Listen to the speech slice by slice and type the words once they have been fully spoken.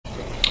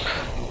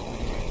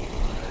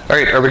All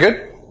right, are we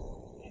good?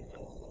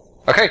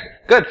 Okay,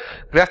 good.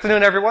 Good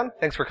afternoon, everyone.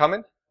 Thanks for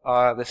coming.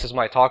 This is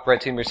my talk, Red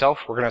Team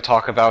Yourself. We're going to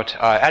talk about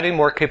adding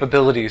more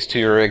capabilities to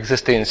your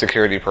existing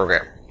security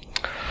program.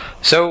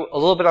 So, a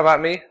little bit about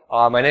me.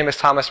 My name is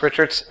Thomas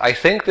Richards. I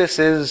think this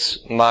is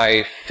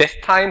my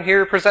 5th time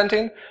here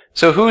presenting.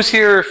 So who's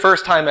here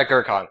first time at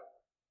GrrCON?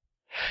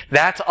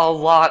 That's a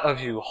lot of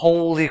you.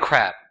 Holy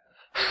crap.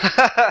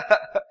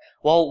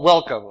 Well,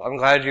 welcome. I'm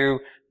glad you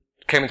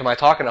came into my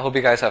talk, and I hope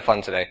you guys have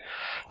fun today.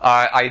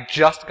 I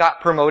just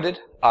got promoted,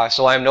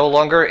 so I am no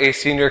longer a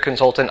senior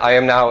consultant. I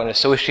am now an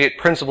associate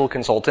principal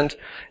consultant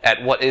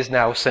at what is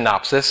now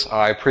Synopsys.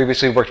 I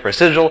previously worked for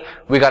Sigil.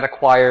 We got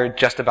acquired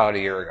just about a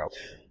year ago.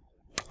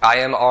 I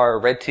am our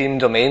red team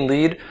domain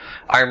lead.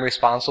 I am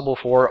responsible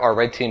for our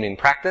red teaming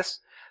practice.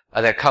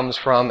 That comes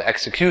from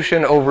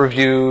execution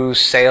overview,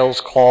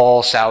 sales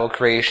call, SAL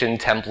creation,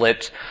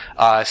 template,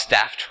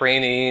 staff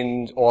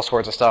training, all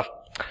sorts of stuff.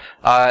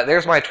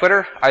 There's my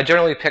Twitter. I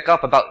generally pick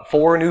up about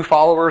 4 new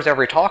followers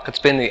every talk. It's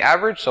been the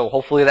average, so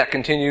hopefully that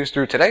continues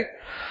through today.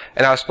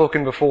 And I've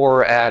spoken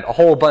before at a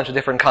whole bunch of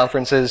different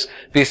conferences,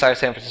 besides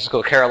San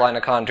Francisco,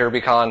 CarolinaCon,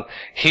 DerbyCon,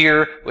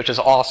 here, which is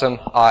awesome,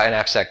 and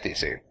AppSec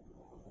DC.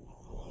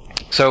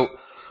 So,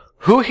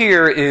 who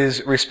here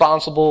is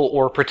responsible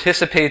or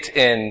participates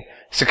in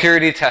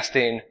security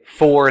testing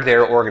for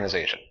their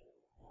organization?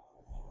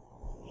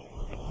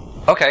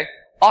 Okay,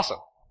 awesome.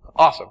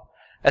 Awesome.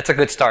 That's a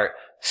good start.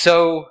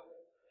 So,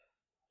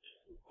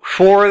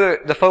 for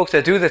the folks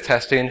that do the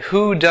testing,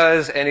 who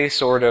does any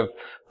sort of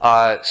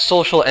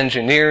social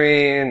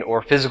engineering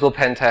or physical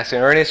pen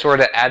testing or any sort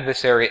of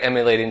adversary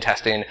emulating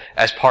testing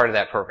as part of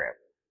that program?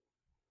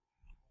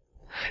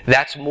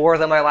 That's more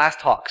than my last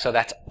talk, so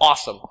that's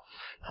awesome.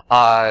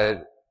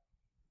 I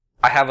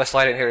have a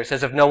slide in here that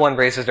says if no one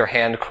raises their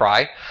hand,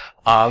 cry.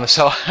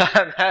 So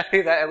I'm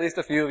happy that at least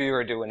a few of you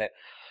are doing it.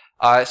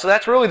 So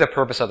that's really the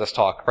purpose of this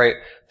talk, right?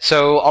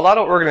 So a lot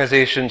of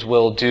organizations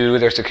will do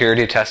their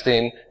security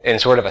testing in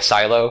sort of a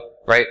silo,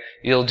 right?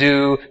 You'll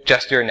do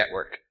just your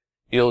network.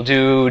 You'll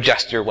do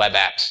just your web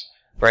apps,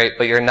 right?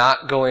 But you're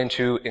not going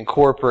to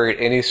incorporate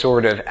any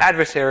sort of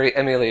adversary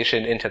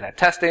emulation into that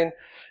testing,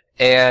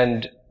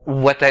 and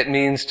what that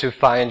means to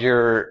find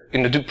your,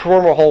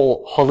 perform a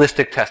whole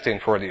holistic testing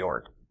for the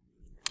org.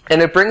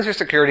 And it brings your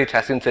security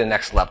testing to the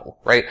next level,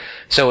 right?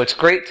 So it's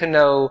great to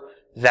know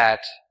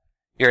that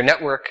your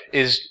network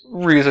is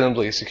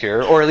reasonably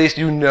secure, or at least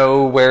you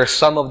know where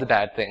some of the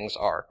bad things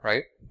are,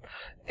 right?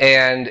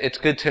 And it's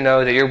good to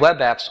know that your web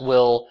apps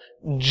will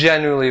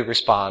generally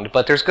respond,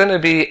 but there's going to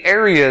be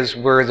areas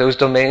where those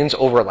domains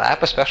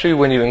overlap, especially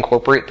when you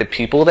incorporate the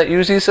people that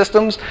use these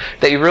systems,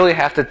 that you really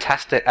have to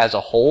test it as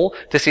a whole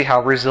to see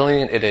how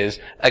resilient it is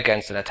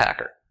against an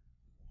attacker.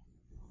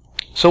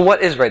 So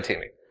what is red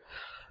teaming?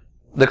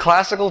 The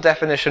classical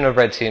definition of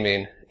red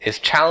teaming is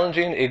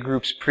challenging a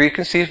group's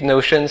preconceived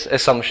notions,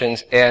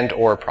 assumptions, and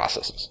or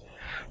processes,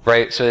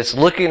 right? So it's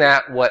looking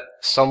at what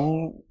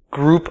some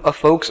group of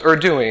folks are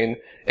doing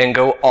and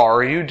go,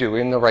 are you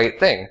doing the right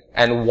thing?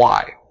 And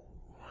why?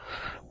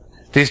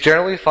 These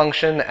generally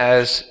function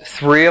as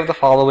 3 of the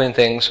following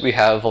things. We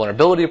have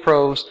vulnerability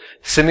probes,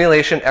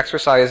 simulation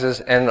exercises,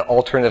 and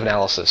alternative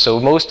analysis. So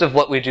most of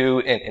what we do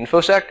in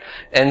InfoSec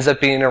ends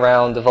up being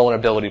around the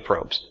vulnerability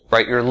probes,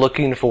 right? You're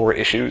looking for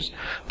issues.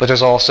 But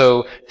there's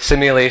also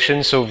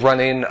simulation, so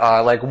running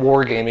like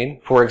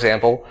wargaming, for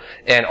example,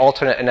 and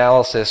alternate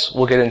analysis,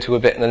 we'll get into a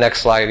bit in the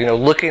next slide,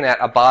 looking at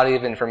a body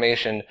of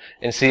information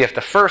and see if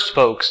the first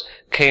folks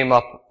came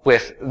up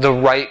with the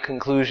right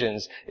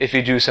conclusions if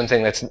you do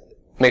something that's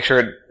make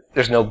sure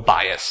there's no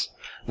bias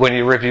when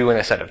you're reviewing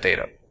a set of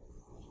data.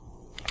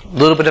 A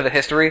little bit of a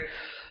history.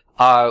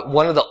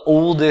 One of the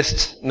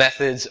oldest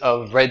methods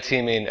of red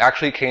teaming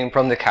actually came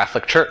from the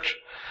Catholic Church.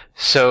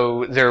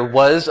 So there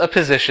was a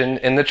position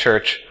in the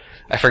church,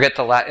 I forget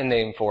the Latin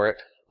name for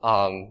it,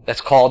 that's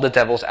called the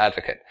devil's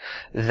advocate.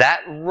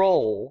 That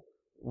role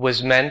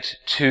was meant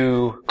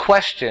to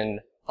question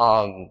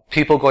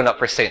people going up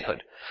for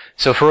sainthood.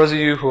 So for those of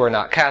you who are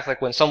not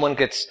Catholic, when someone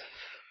gets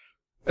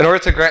in order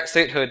to grant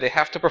statehood, they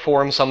have to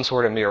perform some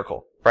sort of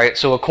miracle, right?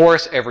 So of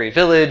course, every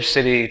village,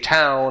 city,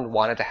 town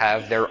wanted to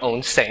have their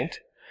own saint.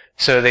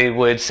 So they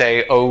would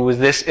say, oh,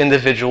 this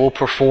individual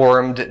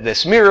performed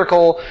this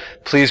miracle,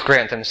 please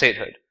grant them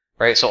statehood,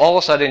 right? So all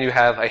of a sudden you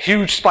have a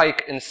huge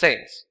spike in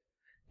saints.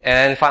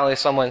 And finally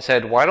someone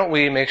said, why don't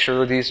we make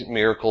sure these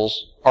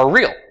miracles are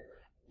real?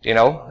 We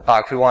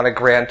want to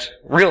grant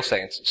real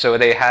saints. So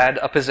they had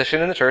a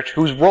position in the church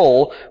whose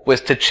role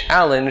was to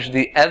challenge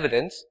the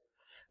evidence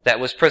that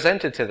was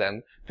presented to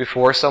them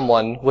before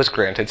someone was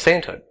granted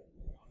sainthood.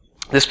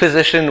 This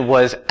position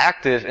was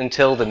active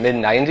until the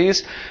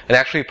mid-90s, and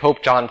actually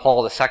Pope John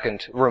Paul II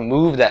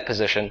removed that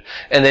position,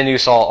 and then you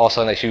saw all of a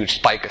sudden a huge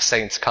spike of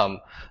saints come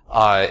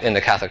in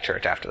the Catholic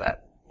Church after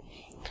that.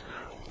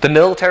 The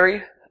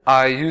military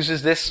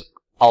uses this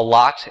a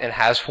lot and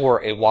has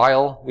for a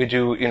while. We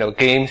do,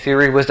 game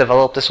theory was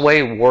developed this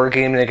way,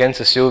 wargaming against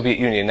the Soviet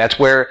Union. That's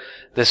where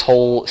this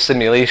whole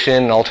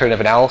simulation and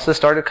alternative analysis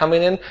started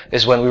coming in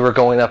is when we were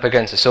going up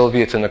against the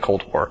Soviets in the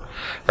Cold War,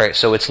 right?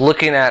 So it's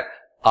looking at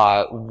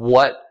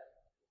what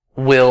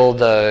will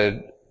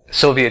the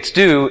Soviets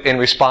do in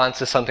response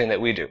to something that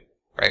we do,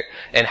 right?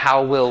 And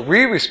how will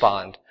we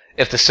respond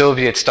if the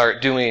Soviets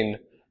start doing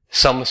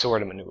some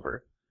sort of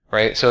maneuver,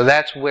 right? So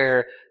that's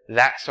where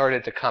that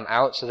started to come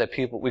out so that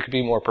we could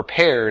be more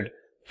prepared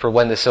for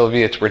when the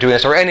Soviets were doing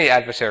this, or any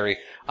adversary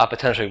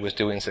potentially was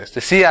doing this.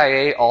 The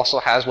CIA also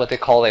has what they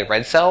call a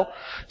red cell.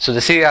 So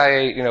the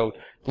CIA,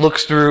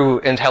 looks through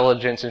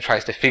intelligence and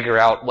tries to figure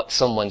out what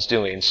someone's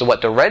doing. So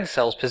what the red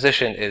cell's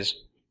position is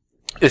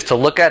to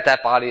look at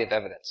that body of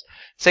evidence.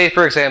 Say,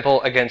 for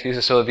example, again, to use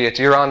the Soviets,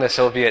 you're on the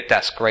Soviet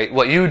desk, right?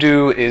 What you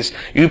do is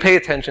you pay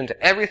attention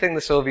to everything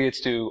the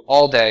Soviets do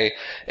all day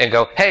and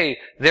go, hey,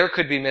 there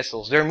could be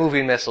missiles, they're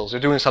moving missiles, they're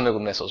doing something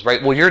with missiles,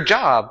 right? Well, your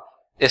job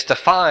is to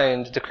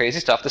find the crazy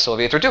stuff the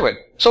Soviets are doing.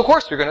 So of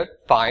course you're going to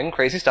find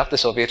crazy stuff the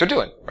Soviets are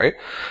doing, right?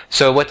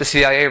 So what the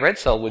CIA Red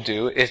Cell would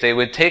do is they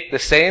would take the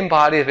same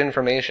body of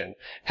information,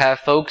 have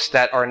folks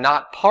that are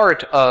not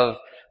part of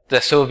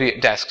the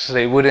Soviet desk, so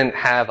they wouldn't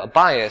have a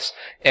bias,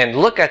 and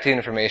look at the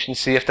information,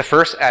 see if the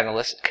first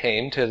analyst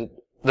came to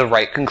the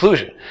right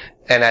conclusion.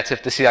 And that's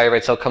if the CIA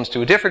Red Cell comes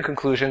to a different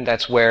conclusion,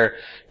 that's where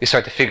you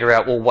start to figure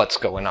out, well, what's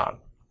going on.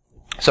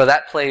 So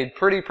that played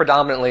pretty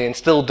predominantly and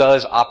still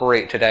does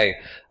operate today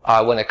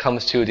when it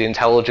comes to the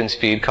intelligence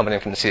feed coming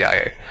in from the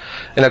CIA.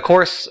 And of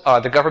course,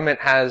 the government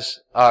has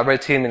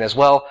red teaming as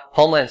well.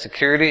 Homeland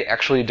Security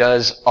actually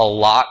does a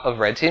lot of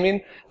red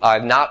teaming.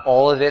 Not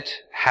all of it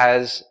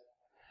has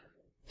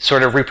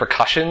sort of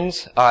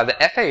repercussions. The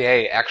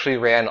FAA actually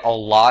ran a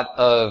lot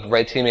of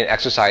red teaming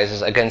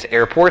exercises against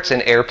airports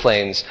and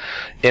airplanes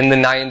in the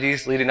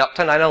 90s leading up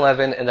to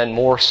 9/11 and then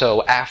more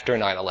so after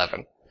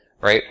 9/11,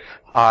 right?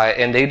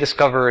 And they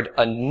discovered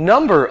a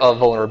number of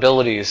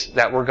vulnerabilities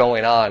that were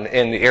going on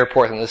in the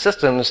airport and the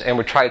systems and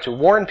would try to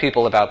warn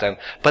people about them,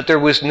 but there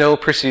was no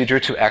procedure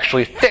to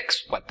actually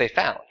fix what they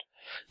found.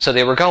 So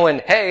they were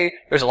going, hey,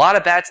 there's a lot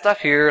of bad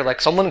stuff here,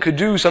 like someone could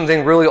do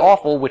something really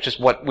awful, which is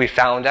what we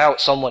found out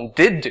someone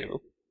did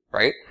do,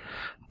 right?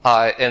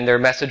 And their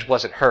message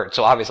wasn't heard.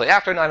 So obviously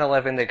after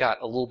 9/11, they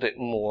got a little bit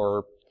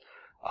more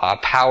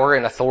power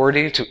and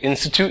authority to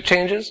institute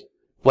changes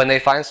when they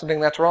find something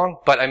that's wrong.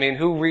 But I mean,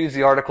 who reads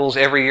the articles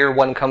every year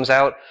one comes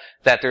out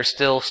that they're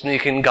still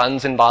sneaking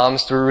guns and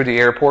bombs through the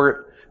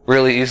airport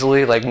really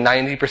easily? Like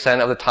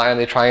 90% of the time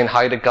they try and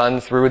hide a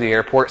gun through the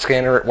airport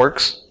scanner, it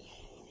works,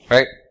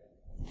 right?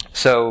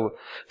 So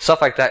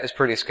stuff like that is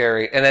pretty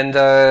scary. And then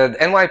the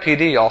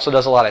NYPD also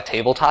does a lot of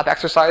tabletop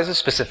exercises,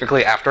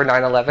 specifically after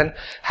 9/11.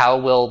 How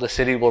will the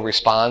city will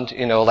respond?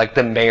 Like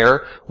the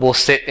mayor will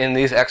sit in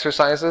these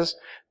exercises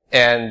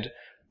and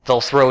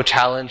they'll throw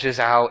challenges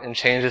out and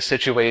change the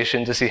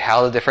situation to see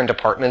how the different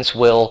departments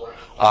will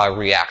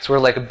react. So we're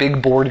like a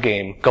big board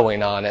game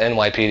going on at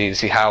NYPD to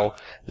see how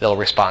they'll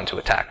respond to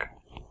attack.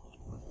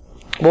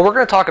 Well, we're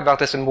going to talk about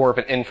this in more of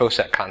an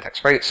InfoSec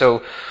context, right?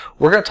 So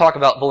we're going to talk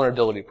about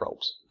vulnerability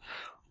probes.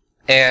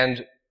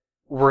 And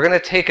we're going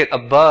to take it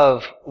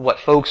above what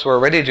folks were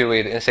already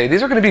doing and say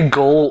these are going to be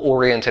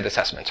goal-oriented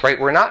assessments, right?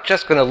 We're not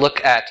just going to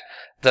look at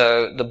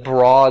the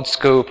broad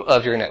scope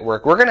of your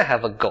network. We're going to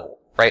have a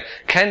goal, right?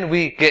 Can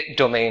we get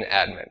domain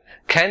admin?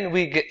 Can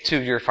we get to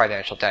your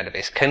financial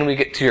database? Can we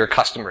get to your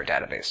customer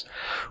database?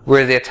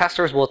 Where the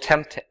testers will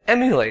attempt to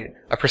emulate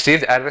a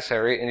perceived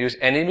adversary and use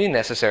any means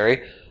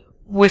necessary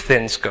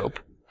within scope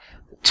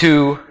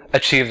to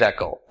achieve that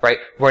goal, right?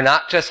 We're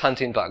not just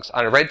hunting bugs.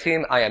 On a red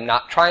team, I am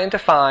not trying to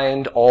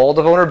find all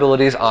the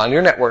vulnerabilities on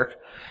your network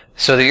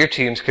so that your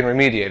teams can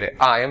remediate it.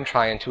 I am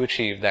trying to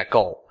achieve that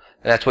goal.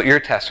 And that's what your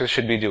testers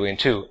should be doing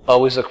too.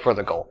 Always look for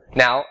the goal.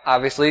 Now,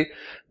 obviously,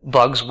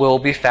 bugs will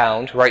be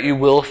found, right? You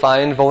will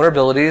find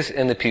vulnerabilities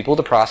in the people,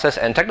 the process,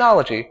 and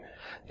technology,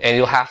 and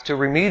you'll have to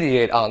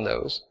remediate on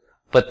those.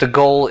 But the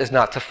goal is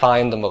not to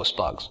find the most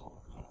bugs.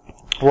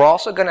 We're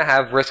also going to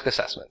have risk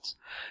assessments.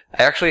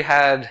 I actually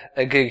had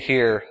a gig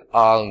here.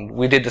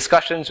 We did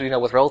discussions,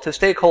 with relative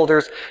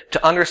stakeholders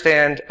to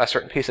understand a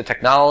certain piece of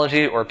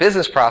technology or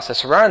business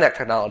process around that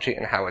technology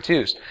and how it's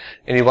used.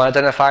 And you want to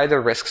identify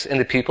the risks in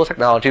the people,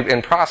 technology,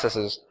 and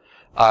processes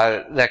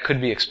that could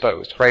be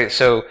exposed, right?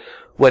 So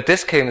what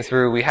this came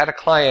through, we had a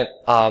client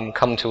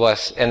come to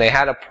us, and they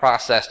had a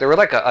process. They were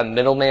like a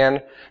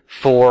middleman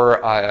for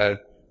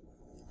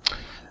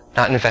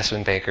not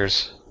investment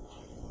bankers.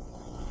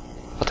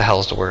 What the hell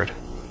is the word?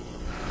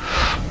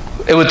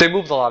 They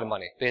moved a lot of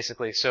money,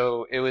 basically.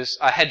 So it was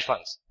hedge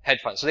funds.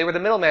 So they were the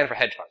middleman for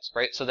hedge funds,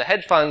 right? So the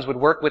hedge funds would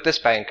work with this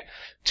bank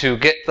to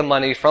get the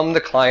money from the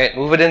client,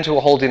 move it into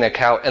a holding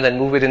account, and then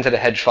move it into the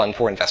hedge fund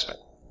for investment.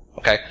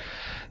 Okay?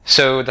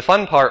 So the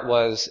fun part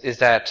is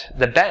that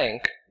the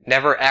bank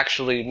never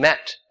actually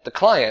met the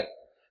client.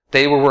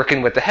 They were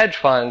working with the hedge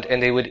fund,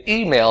 and they would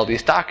email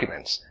these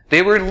documents.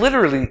 They were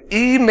literally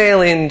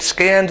emailing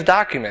scanned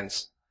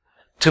documents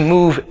to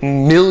move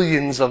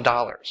millions of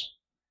dollars.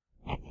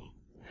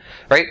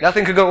 Right?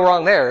 Nothing could go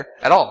wrong there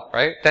at all,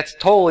 right? That's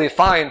totally a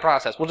fine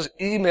process. We'll just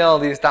email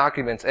these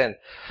documents in.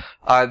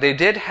 They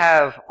did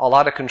have a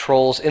lot of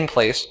controls in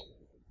place,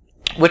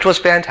 which was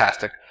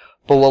fantastic.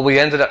 But what we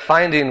ended up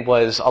finding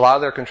was a lot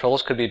of their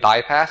controls could be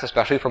bypassed,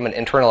 especially from an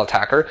internal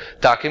attacker.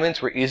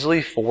 Documents were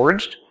easily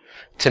forged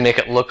to make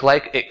it look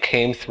like it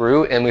came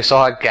through, and we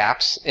saw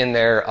gaps in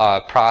their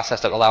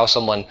process that allow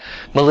someone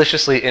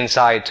maliciously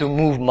inside to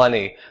move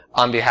money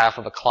on behalf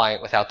of a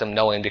client without them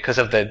knowing. Because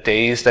of the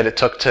days that it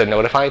took to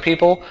notify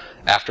people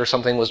after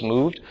something was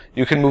moved,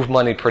 you can move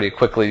money pretty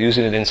quickly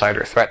using an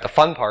insider threat. The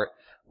fun part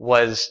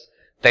was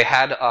they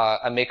had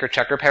a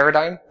maker-checker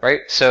paradigm,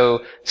 right?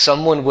 So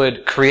someone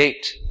would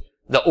create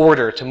the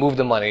order to move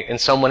the money, and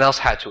someone else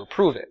had to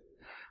approve it.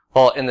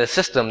 Well, in the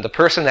system, the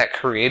person that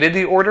created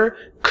the order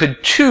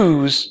could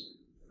choose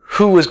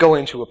who was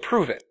going to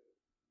approve it.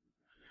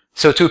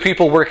 So two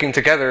people working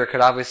together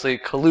could obviously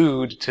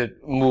collude to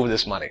move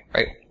this money,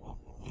 right?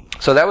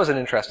 So that was an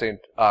interesting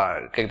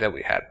gig that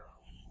we had.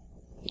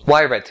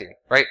 Why red team,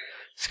 right?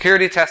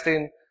 Security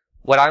testing,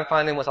 what I'm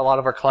finding with a lot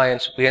of our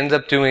clients, we end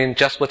up doing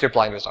just with your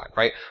blind design,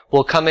 right?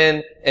 We'll come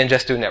in and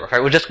just do network,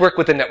 right? We'll just work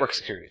with the network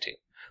security team.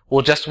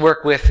 We'll just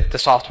work with the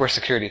software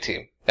security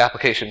team, the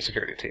application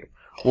security team.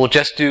 We'll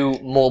just do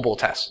mobile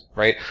tests,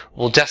 right?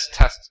 We'll just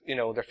test,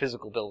 their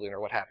physical building or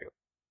what have you.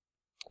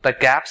 But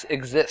gaps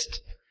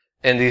exist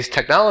in these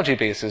technology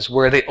bases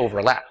where they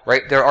overlap,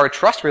 right? There are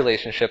trust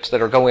relationships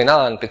that are going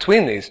on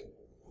between these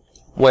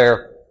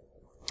where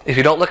if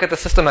you don't look at the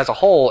system as a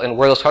whole and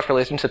where those trust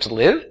relationships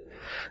live,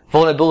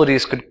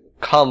 vulnerabilities could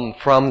come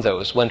from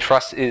those when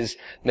trust is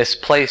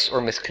misplaced or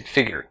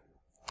misconfigured.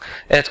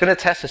 And it's going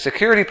to test the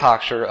security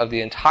posture of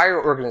the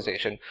entire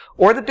organization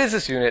or the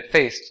business unit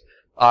faced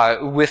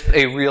with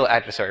a real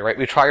adversary, right?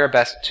 We try our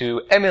best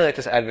to emulate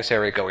this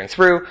adversary going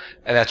through,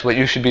 and that's what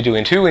you should be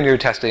doing too when you're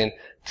testing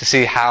to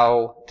see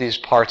how these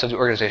parts of the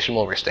organization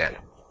will withstand.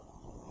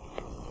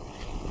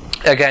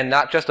 Again,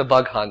 not just a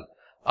bug hunt.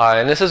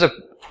 And this is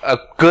a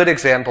good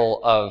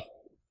example of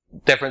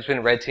difference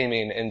between red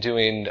teaming and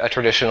doing a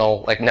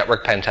traditional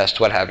network pen test,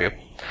 what have you.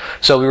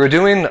 So we were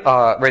doing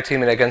red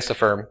teaming against a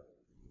firm.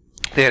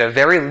 They had a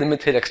very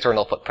limited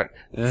external footprint.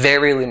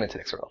 Very limited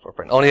external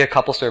footprint. Only a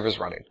couple servers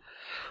running.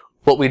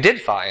 What we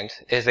did find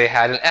is they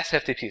had an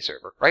SFTP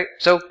server, right?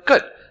 So,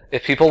 good.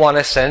 If people want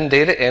to send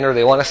data in or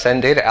they want to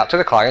send data out to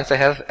the clients, they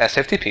have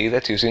SFTP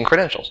that's using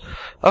credentials.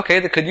 Okay,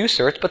 they could use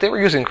certs, but they were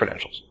using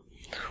credentials.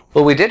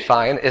 What we did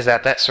find is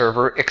that that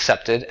server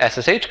accepted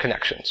SSH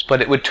connections,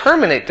 but it would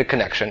terminate the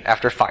connection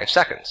after 5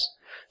 seconds.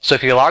 So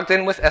if you logged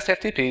in with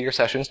SFTP, your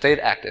session stayed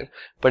active,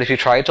 but if you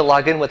tried to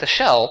log in with a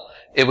shell,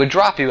 it would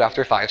drop you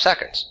after 5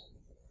 seconds.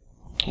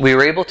 We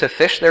were able to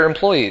phish their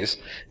employees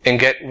and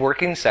get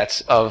working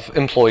sets of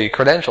employee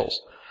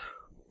credentials.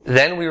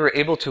 Then we were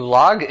able to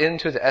log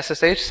into the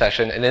SSH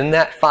session, and in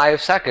that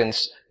 5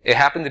 seconds, it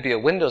happened to be a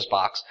Windows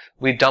box.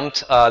 We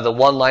dumped the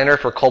one-liner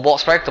for Cobalt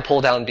Strike to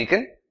pull down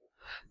Beacon,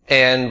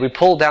 and we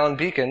pulled down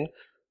Beacon.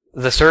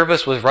 The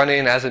service was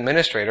running as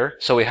administrator,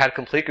 so we had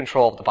complete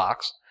control of the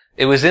box.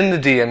 It was in the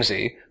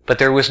DMZ, but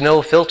there was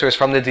no filters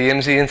from the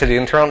DMZ into the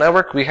internal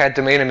network. We had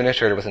domain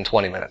administrator within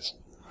 20 minutes.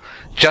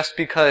 Just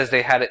because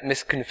they had it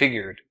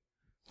misconfigured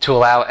to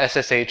allow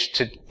SSH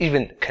to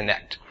even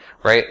connect,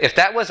 right? If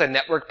that was a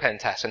network pen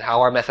test and how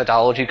our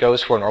methodology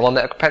goes for a normal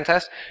network pen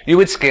test, you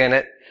would scan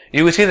it,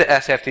 you would see the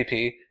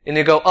SFTP, and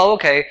you go, oh,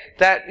 okay,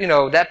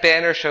 that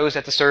banner shows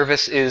that the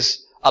service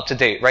is up to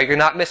date, right? You're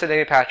not missing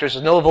any patches,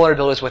 there's no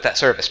vulnerabilities with that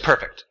service.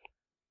 Perfect.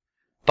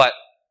 But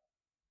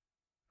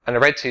on the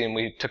red team,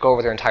 we took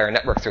over their entire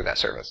network through that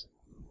service.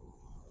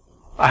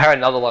 I had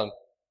another one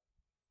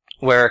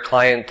where a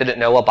client didn't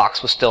know a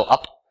box was still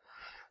up.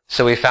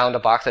 So we found a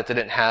box that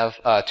didn't have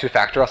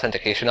two-factor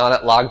authentication on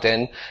it, logged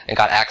in, and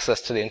got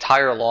access to the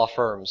entire law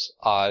firm's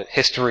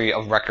history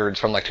of records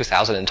from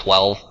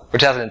 2012 or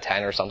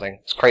 2010 or something.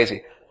 It's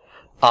crazy.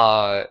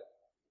 And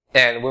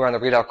we were on the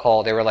readout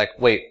call. They were like,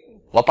 wait,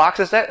 what box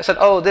is that? I said,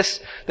 oh, this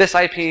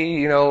IP,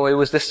 it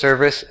was this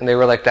service. And they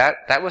were like,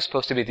 that was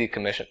supposed to be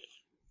decommissioned.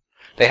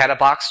 They had a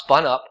box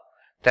spun up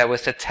that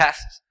was to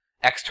test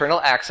external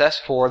access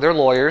for their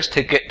lawyers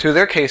to get to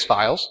their case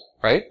files,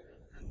 right?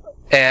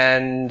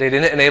 And they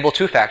didn't enable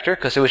two-factor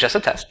because it was just a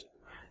test.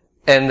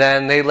 And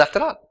then they left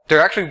it on.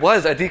 There actually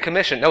was a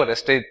decommission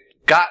notice. They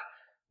got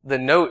the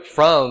note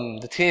from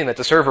the team that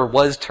the server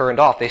was turned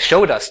off. They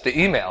showed us the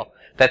email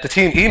that the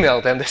team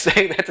emailed them to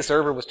say that the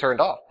server was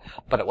turned off,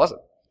 but it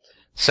wasn't.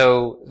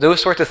 So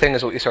those sorts of things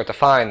is what you start to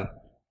find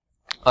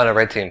on a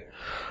red team.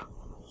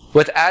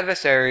 With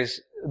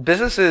adversaries,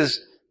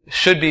 businesses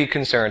should be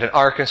concerned and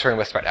are concerned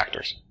with threat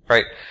actors,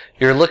 right?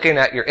 You're looking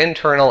at your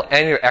internal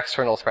and your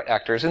external threat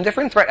actors, and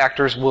different threat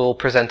actors will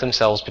present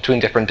themselves between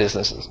different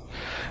businesses,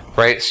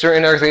 right?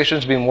 Certain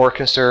organizations will be more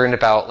concerned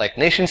about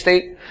nation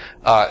state.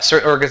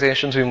 Certain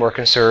organizations will be more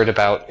concerned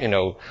about,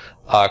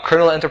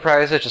 criminal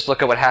enterprises. Just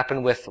look at what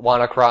happened with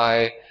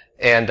WannaCry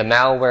and the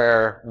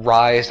malware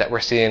rise that we're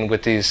seeing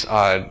with these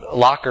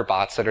locker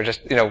bots that are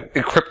just,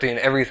 encrypting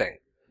everything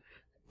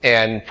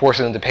and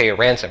forcing them to pay a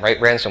ransom, right?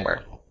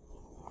 Ransomware.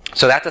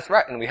 So that's a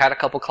threat, and we had a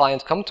couple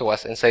clients come to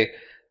us and say,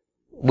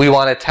 we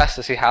want to test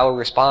to see how we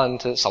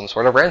respond to some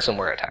sort of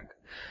ransomware attack.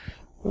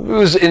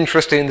 was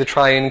interesting to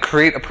try and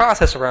create a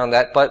process around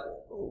that, but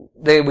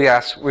we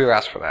were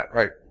asked for that,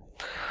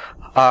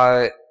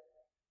 right?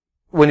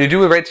 When you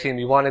do a red team,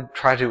 you want to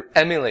try to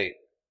emulate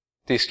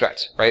these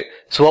threats, right?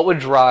 So what would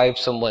drive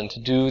someone to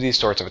do these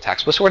sorts of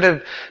attacks? What sort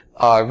of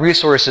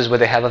resources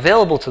would they have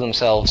available to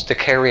themselves to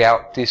carry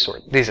out these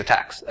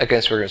attacks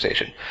against your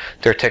organization?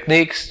 Their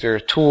techniques, their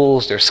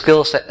tools, their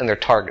skill set, and their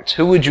targets.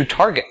 Who would you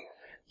target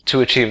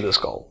to achieve this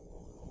goal?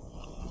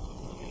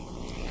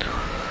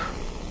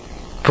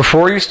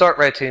 Before you start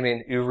red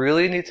teaming, you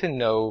really need to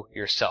know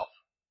yourself,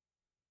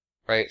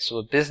 right? So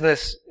a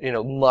business,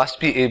 must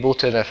be able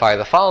to identify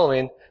the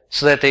following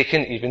so that they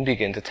can even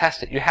begin to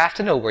test it. You have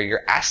to know where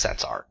your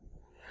assets are.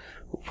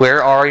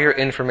 Where are your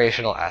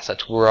informational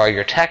assets? Where are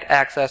your tech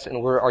assets?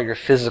 And where are your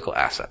physical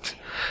assets?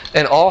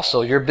 And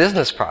also your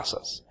business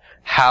process.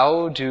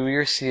 How do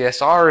your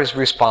CSRs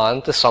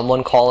respond to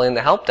someone calling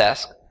the help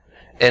desk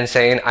and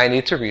saying, I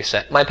need to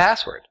reset my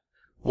password?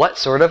 What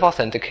sort of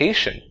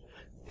authentication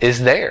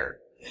is there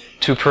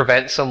to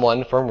prevent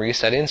someone from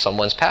resetting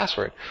someone's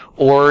password?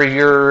 Or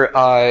your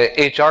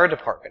HR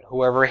department,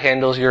 whoever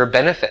handles your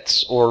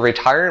benefits or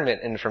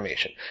retirement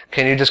information.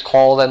 Can you just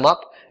call them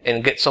up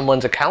and get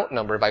someone's account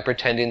number by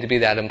pretending to be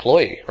that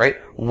employee, right?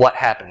 What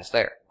happens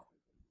there?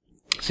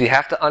 So you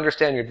have to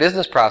understand your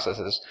business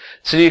processes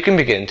so you can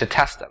begin to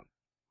test them.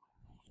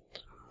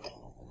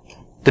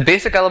 The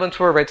basic elements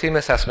for a red team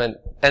assessment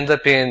end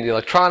up being the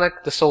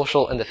electronic, the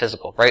social, and the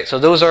physical, right? So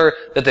those are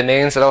the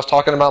domains that I was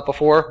talking about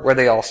before, where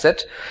they all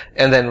sit.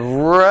 And then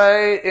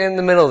right in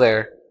the middle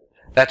there,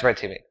 that's red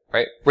teaming,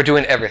 right? We're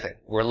doing everything.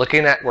 We're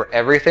looking at where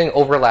everything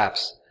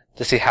overlaps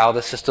to see how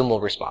the system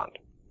will respond.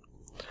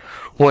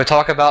 When we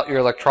talk about your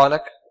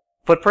electronic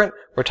footprint,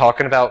 we're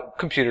talking about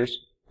computers,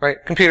 right?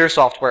 Computer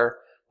software,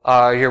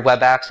 your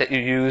web apps that you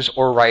use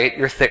or write,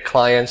 your thick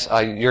clients,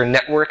 your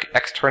network,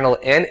 external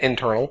and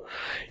internal,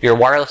 your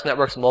wireless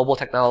networks, mobile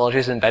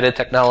technologies, embedded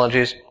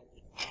technologies.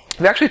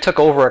 We actually took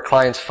over a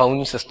client's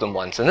phone system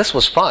once, and this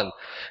was fun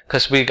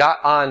because we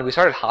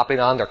started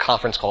hopping on their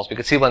conference calls. We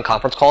could see when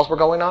conference calls were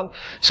going on,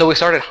 so we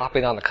started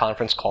hopping on the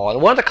conference call.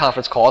 And one of the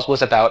conference calls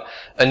was about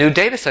a new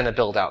data center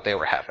build out they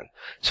were having.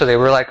 So they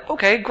were like,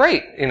 okay,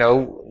 great.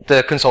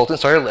 The consultant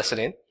started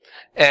listening,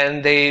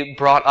 and they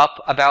brought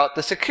up about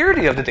the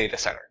security of the data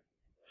center.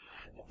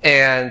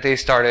 And they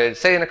started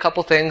saying a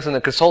couple things, and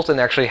the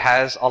consultant actually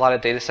has a lot of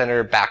data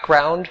center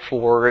background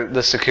for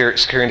the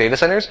securing data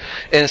centers,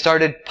 and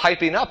started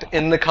piping up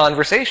in the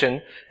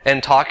conversation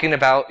and talking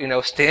about,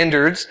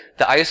 standards,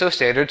 the ISO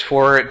standards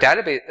for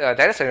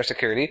data center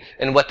security,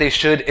 and what they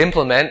should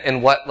implement,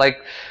 and what,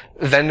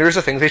 vendors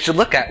or things they should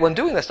look at when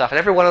doing this stuff. And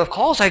every one of the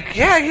calls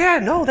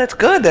no, that's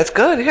good,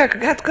 yeah,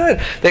 that's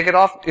good. They get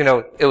off,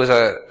 it was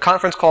a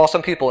conference call,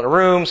 some people in a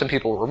room, some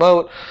people were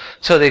remote.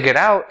 So they get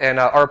out, and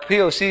our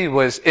POC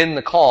was in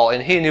the call,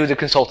 and he knew the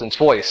consultant's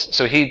voice.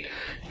 So he,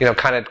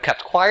 kind of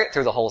kept quiet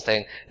through the whole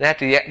thing. And at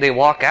the end, they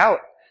walk out,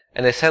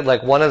 and they said,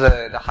 one of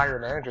the higher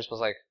managers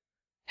was like,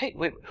 hey,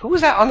 wait, who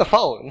was that on the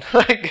phone?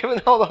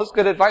 Giving all those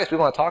good advice, we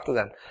want to talk to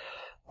them.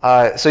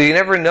 So you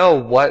never know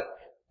what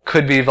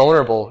could be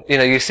vulnerable.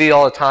 You see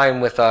all the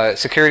time with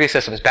security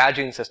systems,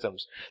 badging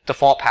systems,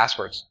 default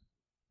passwords.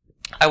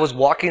 I was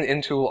walking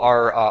into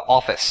our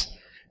office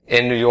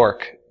in New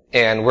York,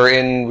 and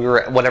we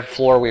were at whatever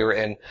floor we were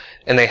in,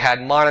 and they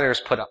had monitors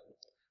put up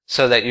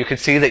so that you could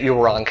see that you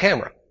were on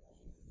camera.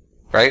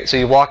 Right? So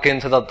you walk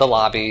into the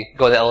lobby,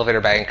 go to the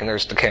elevator bank, and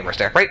there's the cameras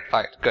there. Right?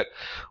 Fine. Good.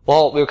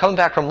 Well, we were coming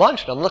back from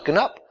lunch, and I'm looking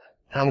up,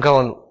 and I'm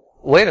going,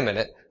 wait a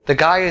minute. The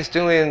guy is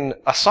doing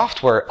a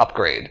software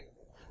upgrade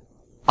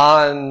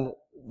on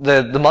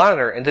the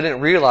monitor and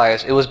didn't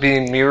realize it was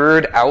being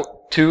mirrored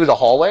out to the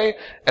hallway,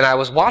 and I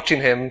was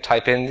watching him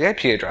type in the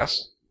IP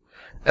address,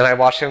 and I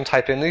watched him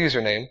type in the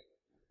username,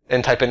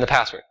 and type in the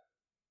password.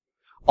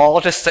 All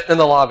just sitting in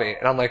the lobby,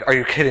 and I'm like, are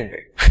you kidding me?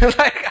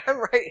 I'm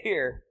right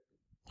here.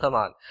 Come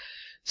on.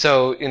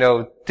 So,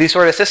 these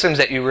sort of systems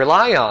that you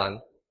rely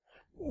on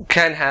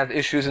can have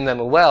issues in them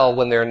as well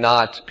when they're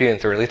not being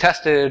thoroughly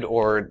tested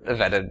or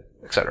vetted,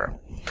 etc.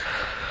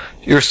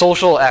 Your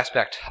social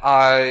aspect,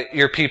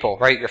 your people,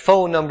 right? Your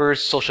phone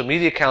numbers, social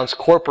media accounts,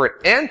 corporate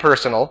and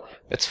personal.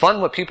 It's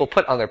fun what people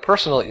put on their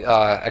personal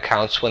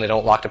accounts when they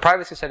don't lock the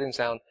privacy settings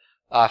down.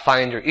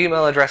 Find your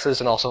email addresses,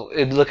 and also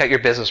look at your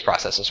business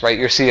processes, right?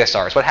 Your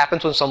CSRs. What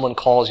happens when someone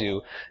calls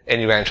you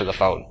and you answer the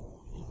phone?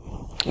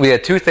 We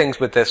had two things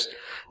with this.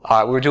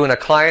 We were doing a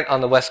client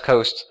on the West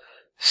Coast,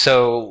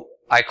 so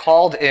I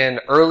called in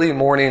early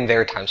morning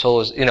their time. So it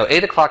was,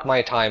 8 o'clock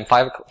my time,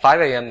 5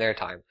 a.m. their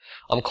time.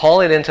 I'm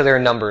calling into their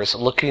numbers,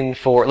 listening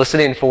for the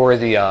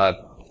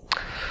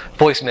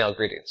voicemail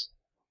greetings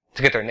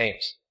to get their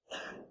names,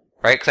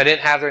 right? Because I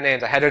didn't have their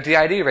names. I had their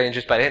DID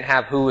ranges, but I didn't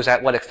have who was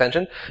at what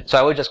extension. So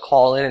I would just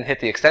call in and hit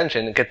the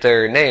extension and get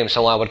their name.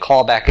 So when I would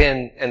call back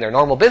in their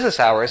normal business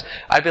hours,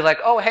 I'd be like,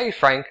 oh, hey,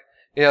 Frank,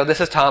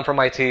 this is Tom from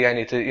IT. I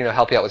need to,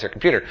 help you out with your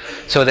computer.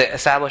 So they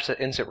established an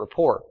instant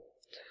rapport.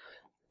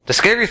 The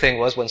scary thing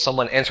was when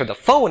someone answered the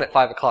phone at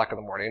 5 o'clock in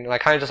the morning, and I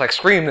kind of just like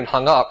screamed and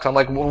hung up, because I'm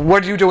like,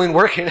 what are you doing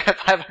working at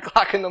 5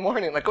 o'clock in the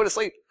morning? Like, go to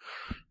sleep.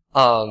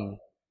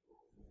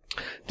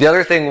 The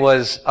other thing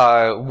was,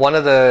 one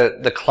of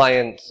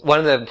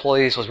the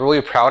employees was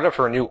really proud of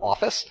her new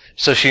office,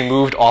 so she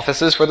moved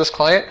offices for this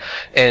client,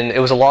 and it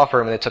was a law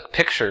firm, and they took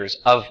pictures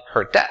of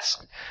her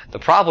desk. The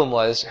problem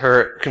was,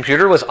 her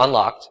computer was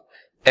unlocked,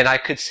 and I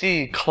could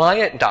see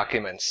client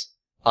documents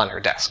on her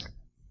desk.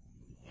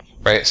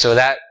 Right? So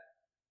that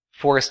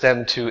forced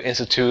them to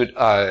institute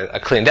a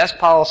clean desk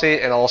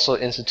policy and also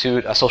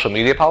institute a social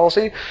media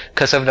policy,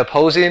 because an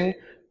opposing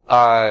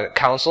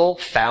counsel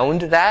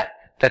found that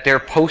they're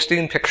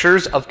posting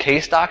pictures of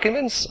case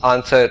documents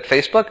onto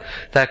Facebook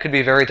that could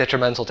be very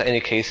detrimental to any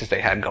cases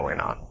they had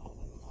going on.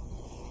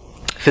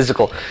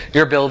 Physical.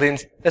 Your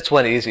buildings, that's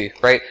one easy,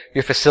 right?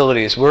 Your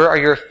facilities. Where are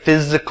your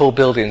physical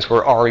buildings?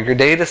 Where are your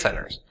data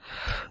centers?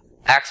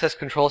 Access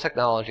control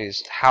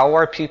technologies. How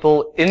are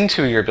people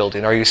into your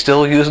building? Are you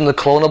still using the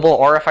clonable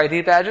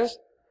RFID badges?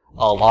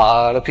 A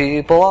lot of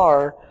people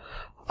are.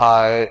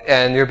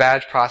 And your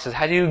badge process.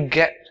 How do you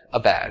get a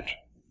badge?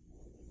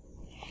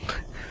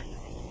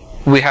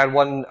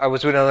 I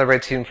was doing another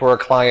red team for a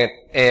client,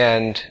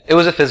 and it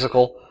was a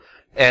physical,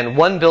 and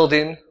one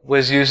building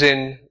was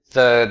using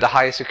the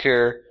high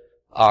secure,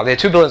 they had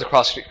two buildings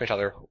across the street from each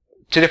other,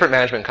 two different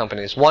management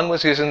companies. One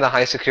was using the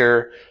high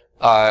secure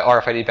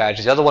RFID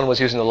badges. The other one was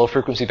using the low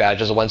frequency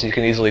badges, the ones that you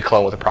can easily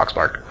clone with a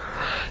Proxmark.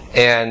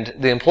 And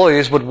the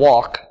employees would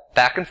walk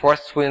back and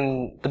forth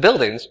between the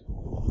buildings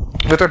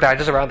with their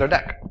badges around their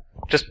neck.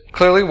 Just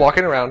clearly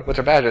walking around with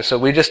their badges. So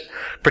we just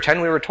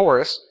pretend we were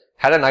tourists,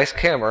 had a nice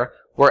camera,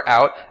 we're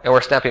out, and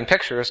we're snapping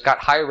pictures, got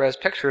high-res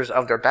pictures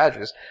of their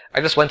badges.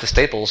 I just went to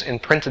Staples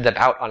and printed them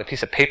out on a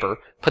piece of paper,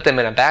 put them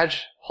in a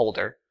badge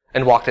holder,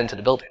 and walked into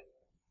the building.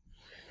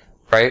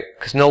 Right?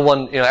 Because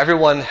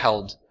everyone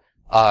held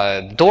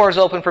doors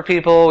open for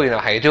people,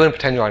 how you doing,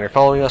 pretend you're on your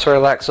phone, sort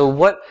of like. So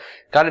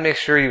gotta make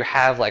sure you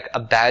have like a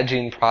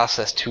badging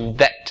process to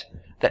vet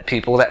that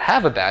people that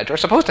have a badge are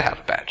supposed to have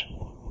a badge.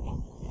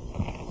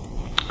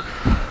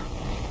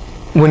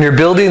 When you're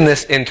building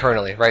this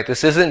internally, right,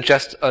 this isn't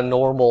just a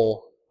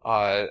normal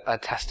a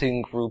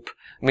testing group.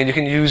 I mean, you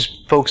can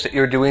use folks that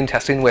you're doing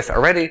testing with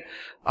already,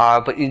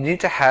 but you need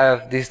to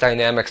have these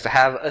dynamics to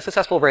have a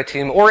successful red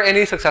team or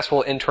any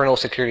successful internal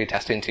security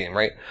testing team,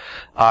 right?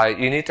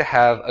 You need to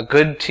have a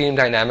good team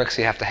dynamics.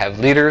 You have to have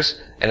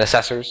leaders and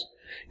assessors.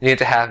 You need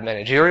to have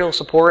managerial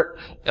support.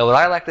 And what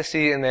I like to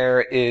see in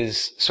there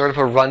is sort of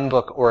a run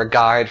book or a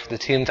guide for the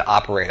team to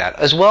operate at,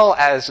 as well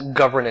as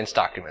governance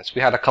documents.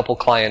 We had a couple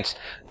clients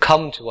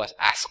come to us,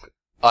 ask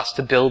us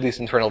to build these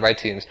internal red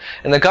teams.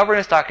 And the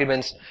governance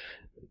documents,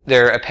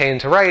 they're a pain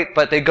to write,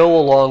 but they go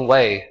a long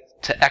way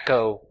to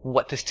echo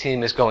what this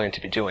team is going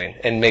to be doing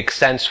and make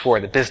sense for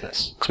the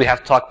business. Because we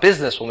have to talk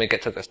business when we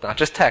get to this, not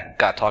just tech,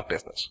 gotta talk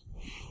business.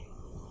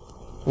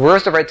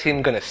 Where's the red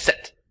team gonna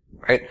sit,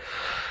 right?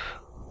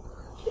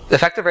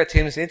 Effective red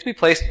teams need to be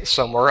placed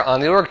somewhere on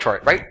the org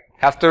chart, right?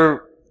 Have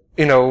to,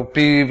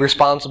 be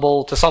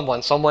responsible to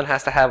someone. Someone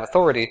has to have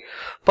authority,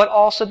 but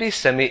also be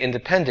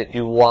semi-independent.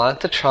 You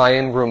want to try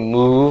and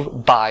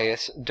remove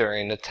bias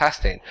during the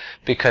testing,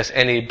 because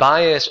any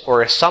bias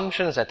or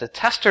assumptions that the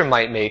tester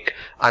might make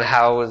on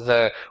how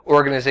the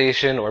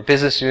organization or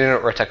business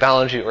unit or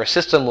technology or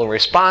system will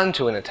respond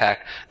to an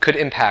attack could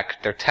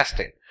impact their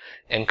testing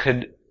and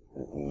could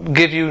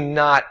give you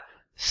not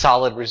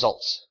solid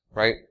results,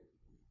 right?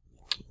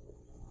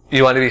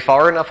 You want to be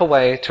far enough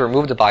away to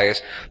remove the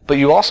bias, but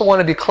you also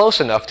want to be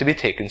close enough to be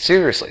taken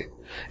seriously.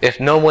 If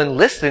no one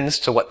listens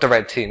to what the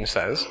red team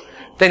says,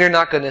 then you're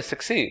not going to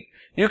succeed.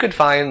 You could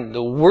find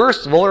the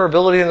worst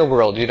vulnerability in the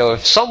world.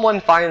 If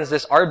someone finds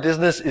this, our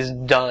business is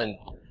done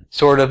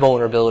sort of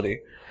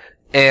vulnerability.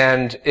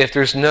 And if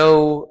there's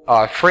no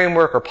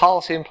framework or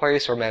policy in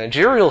place or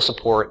managerial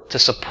support to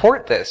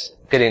support this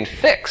getting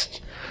fixed,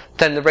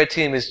 then the red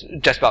team is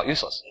just about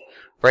useless,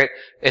 right?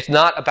 It's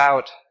not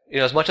about,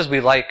 as much as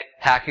we like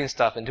hacking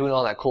stuff and doing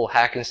all that cool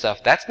hacking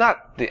stuff, that's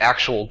not the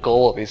actual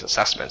goal of these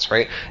assessments,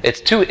 right? It's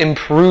to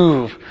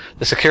improve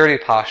the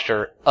security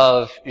posture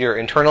of your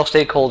internal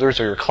stakeholders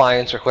or your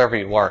clients or whoever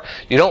you are.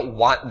 You don't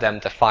want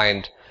them to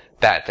find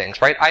bad things,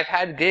 right? I've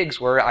had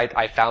gigs where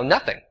I found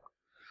nothing.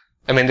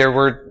 I mean, there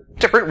were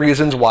different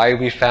reasons why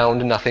we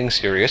found nothing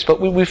serious,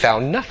 but we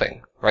found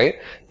nothing, right?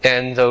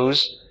 And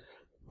those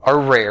are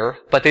rare,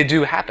 but they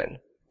do happen.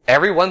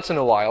 Every once in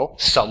a while,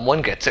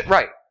 someone gets it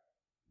right.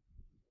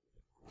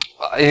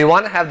 You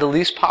want to have the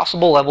least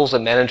possible levels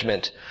of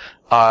management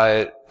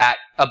at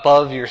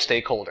above your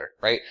stakeholder,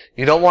 right?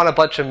 You don't want a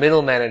bunch of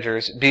middle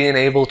managers being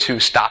able to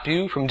stop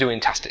you from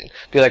doing testing.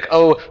 Be like,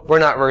 oh, we're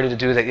not ready to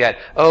do that yet.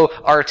 Oh,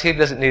 our team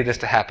doesn't need this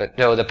to happen.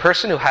 No, the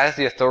person who has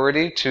the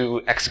authority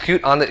to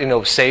execute on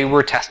the, say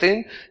we're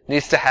testing,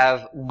 needs to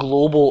have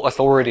global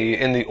authority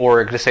in the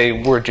org to say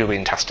we're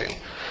doing testing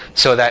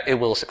so that it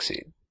will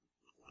succeed.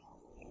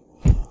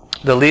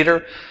 The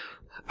leader,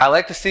 I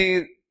like to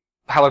see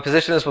how I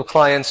position this with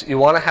clients, you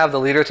want to have the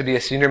leader to be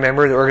a senior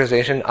member of the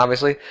organization,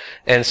 obviously,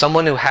 and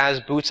someone who has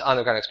boots on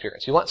the ground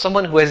experience. You want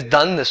someone who has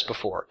done this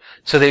before,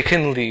 so they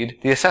can lead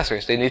the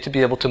assessors. They need to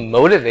be able to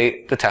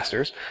motivate the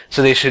testers,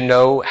 so they should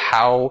know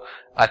how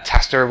a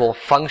tester will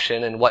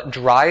function and what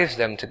drives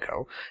them to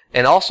go,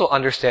 and also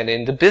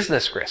understanding the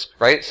business risk,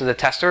 right? So the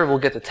tester will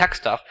get the tech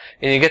stuff,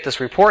 and you get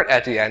this report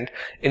at the end,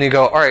 and you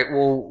go, all right,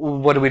 well,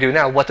 what do we do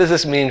now? What does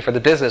this mean for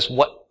the business?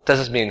 What does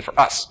this mean for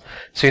us?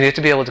 So you need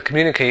to be able to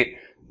communicate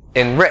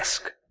in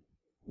risk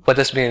what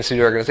this means to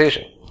the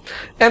organization,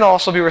 and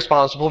also be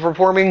responsible for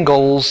performing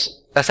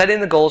goals,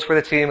 setting the goals for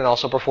the team, and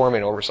also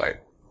performing oversight.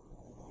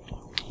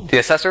 The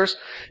assessors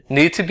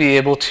need to be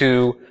able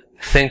to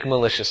think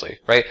maliciously,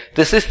 right?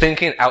 This is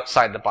thinking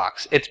outside the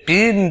box. It's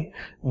being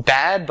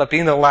bad, but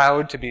being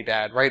allowed to be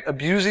bad, right?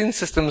 Abusing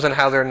systems and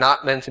how they're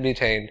not meant to be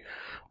tamed,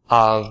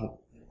 and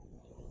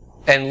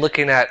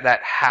looking at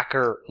that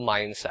hacker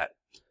mindset,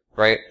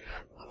 right?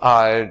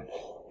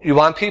 You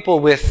want people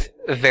with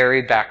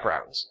varied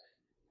backgrounds.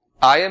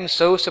 I am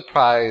so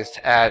surprised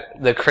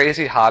at the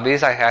crazy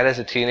hobbies I had as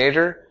a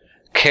teenager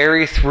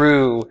carry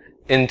through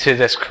into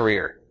this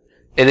career.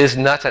 It is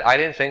nuts that I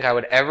didn't think I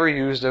would ever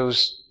use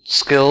those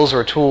skills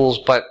or tools,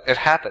 but it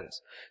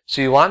happens.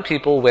 So you want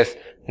people with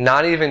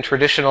not even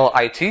traditional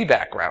IT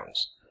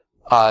backgrounds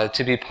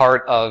to be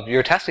part of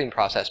your testing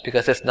process,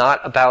 because it's not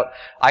about,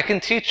 I can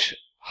teach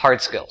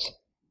hard skills,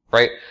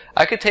 right?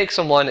 I could take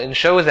someone and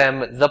show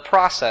them the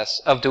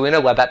process of doing a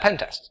web app pen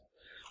test.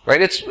 Right?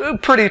 It's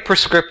pretty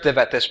prescriptive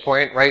at this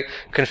point, right?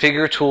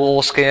 Configure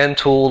tool, scan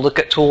tool, look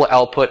at tool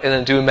output, and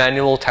then do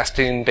manual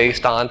testing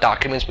based on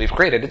documents we've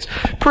created. It's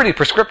pretty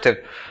prescriptive.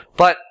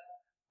 But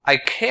I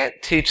can't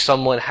teach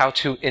someone how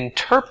to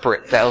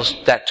interpret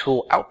that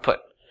tool output.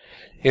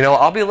 You know,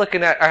 I'll be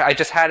looking at, I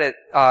just had it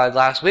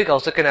last week, I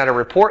was looking at a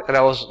report that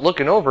I was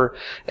looking over,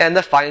 and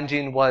the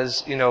finding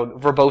was,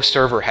 verbose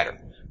server header.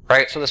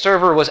 Right? So the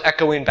server was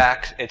echoing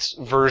back its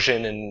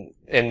version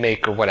and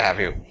make or what have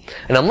you.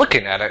 And I'm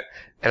looking at it,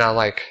 and I'm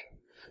like,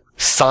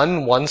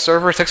 Sun 1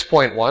 server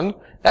 6.1?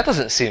 That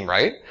doesn't seem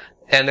right.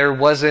 And there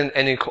wasn't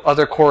any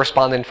other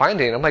corresponding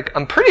finding. I'm like,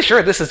 I'm pretty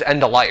sure this is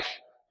end of life.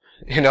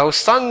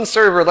 Sun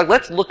server,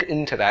 let's look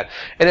into that.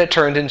 And it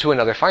turned into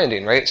another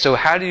finding, right? So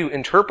how do you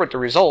interpret the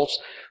results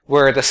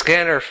where the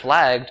scanner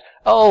flagged,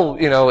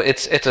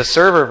 it's a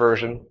server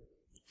version?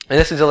 And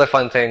this is the other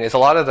fun thing, is a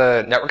lot of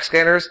the network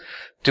scanners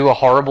do a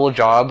horrible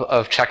job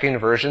of checking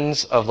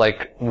versions of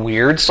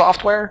weird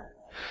software.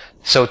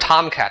 So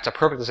Tomcat's a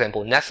perfect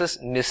example.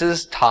 Nessus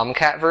misses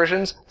Tomcat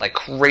versions like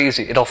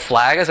crazy. It'll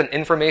flag as an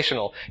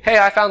informational, hey,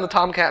 I found the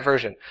Tomcat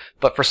version.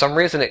 But for some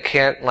reason it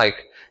can't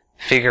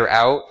figure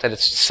out that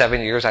it's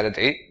 7 years out of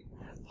date.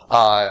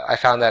 I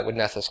found that with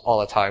Nessus all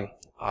the time.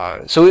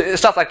 So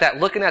stuff like that,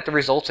 looking at the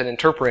results and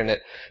interpreting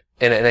it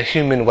in a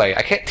human way.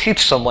 I can't teach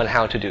someone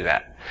how to do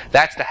that.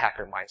 That's the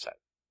hacker mindset,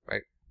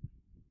 right?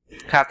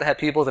 Have to have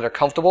people that are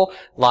comfortable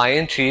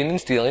lying, cheating, and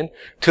stealing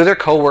to their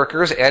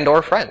coworkers and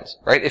or friends,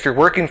 right? If you're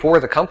working for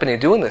the company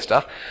doing this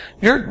stuff,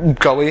 you're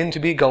going to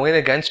be going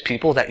against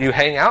people that you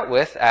hang out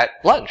with at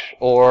lunch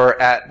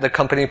or at the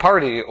company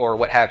party or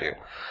what have you.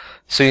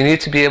 So you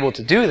need to be able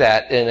to do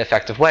that in an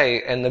effective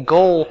way. And the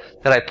goal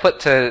that I put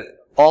to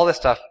all this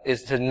stuff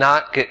is to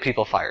not get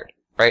people fired,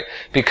 right?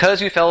 Because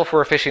you fell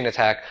for a phishing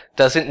attack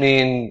doesn't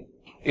mean,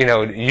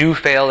 you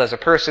failed as a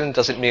person,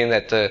 doesn't mean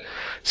that the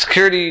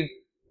security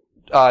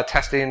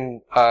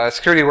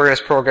security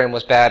awareness program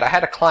was bad. I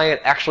had a client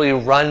actually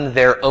run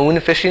their own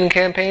phishing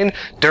campaign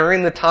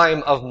during the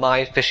time of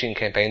my phishing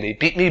campaign. They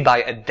beat me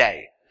by a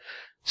day.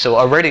 So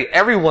already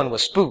everyone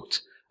was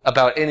spooked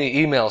about any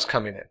emails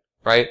coming in,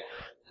 right?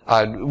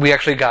 We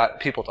actually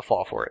got people to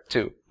fall for it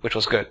too, which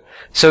was good.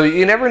 So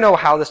you never know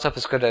how this stuff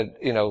is going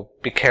to,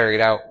 be carried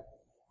out.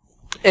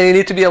 And you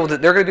need to be able to,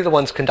 they're going to be the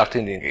ones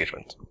conducting the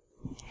engagement.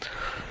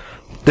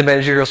 The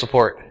managerial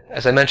support.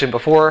 As I mentioned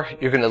before,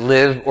 you're going to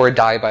live or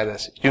die by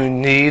this. You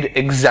need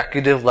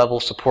executive level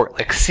support,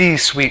 like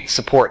C-suite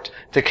support,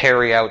 to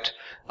carry out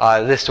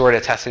this sort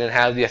of testing and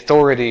have the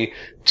authority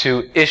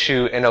to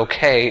issue and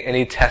okay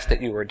any test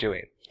that you are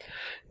doing.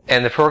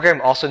 And the program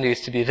also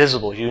needs to be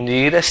visible. You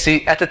need a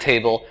seat at the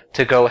table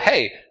to go,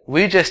 hey,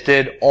 we just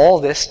did all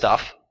this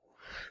stuff.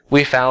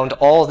 We found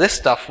all this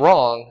stuff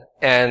wrong,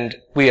 and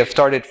we have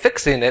started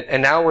fixing it,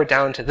 and now we're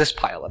down to this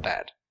pile of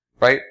bad.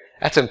 Right?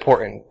 That's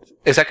important.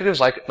 Executives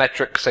like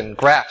metrics and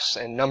graphs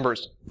and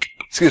numbers.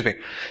 Excuse me.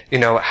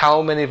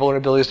 How many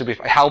vulnerabilities did we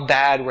find? How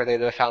bad were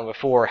they found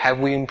before? Have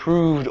we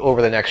improved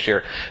over the next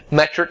year?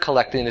 Metric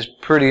collecting is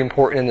pretty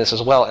important in this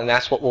as well, and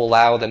that's what will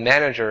allow the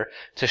manager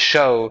to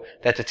show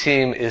that the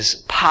team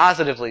is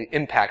positively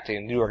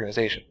impacting the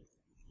organization.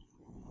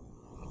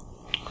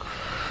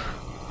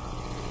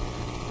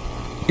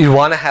 You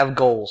want to have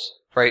goals,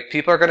 right?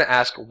 People are going to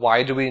ask,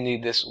 why do we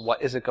need this?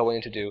 What is it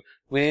going to do?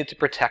 We need to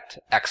protect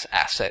X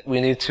asset.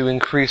 We need to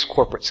increase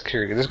corporate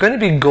security. There's going to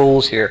be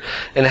goals here,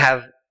 and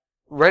have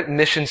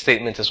mission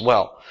statements as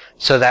well,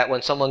 so that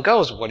when someone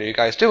goes, what are you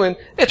guys doing?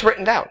 It's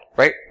written down,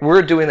 right?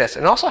 We're doing this.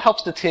 And it also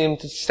helps the team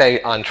to stay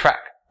on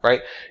track,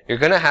 right? You're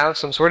going to have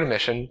some sort of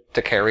mission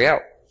to carry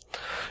out.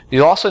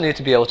 You also need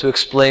to be able to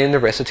explain the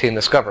risk to Team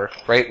Discover,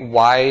 right?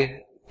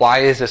 Why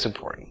is this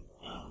important?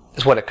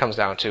 Is what it comes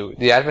down to.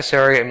 The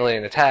adversary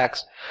emulating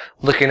attacks,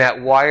 looking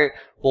at why,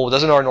 well,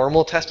 doesn't our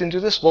normal testing do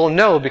this? Well,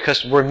 no,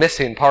 because we're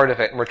missing part of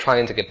it and we're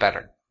trying to get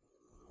better,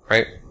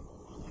 right?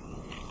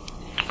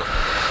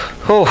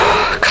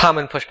 Oh,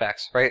 common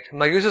pushbacks, right?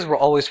 My users will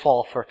always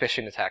fall for a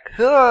phishing attack.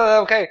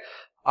 Okay,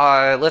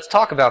 let's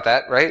talk about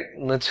that, right?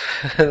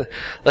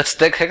 Let's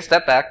take a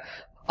step back.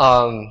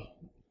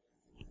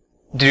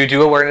 Do you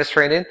do awareness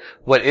training?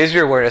 What is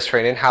your awareness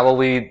training? How will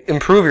we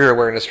improve your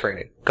awareness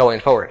training going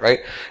forward,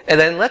 right? And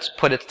then let's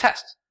put it to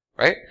test,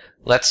 right?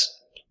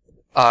 Let's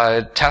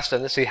test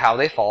them to see how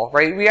they fall,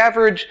 right? We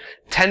average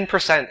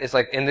 10% is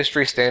like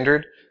industry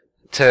standard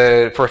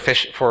for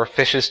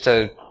phishes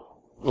to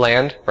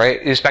land,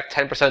 right? You expect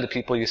 10% of the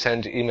people you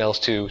send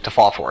emails to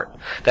fall for it.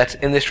 That's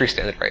industry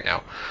standard right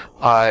now.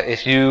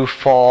 If you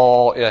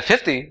fall,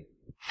 50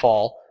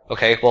 fall,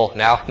 okay, well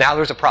now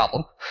there's a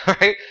problem,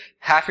 right?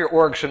 Half your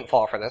org shouldn't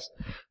fall for this.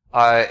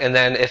 And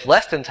then if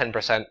less than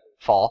 10%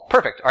 fall,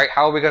 perfect. All right,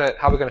 how are we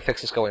gonna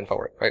fix this going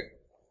forward, right?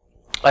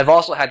 I've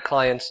also had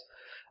clients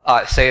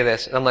say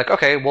this, and I'm like,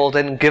 okay, well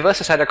then give us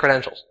a set of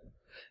credentials.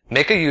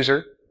 Make a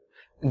user,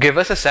 give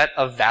us a set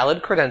of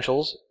valid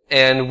credentials,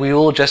 and we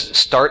will just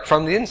start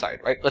from the inside,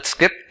 right? Let's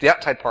skip the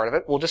outside part of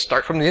it. We'll just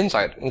start from the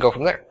inside and go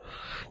from there.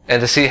 And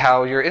to see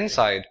how your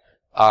inside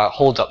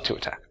holds up to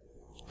attack.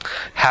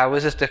 How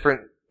is this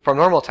different from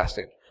normal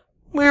testing?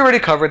 We already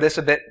covered this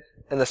a bit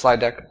in the slide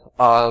deck.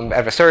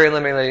 Adversary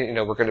eliminating,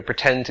 we're going to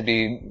pretend to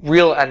be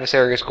real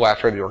adversaries, go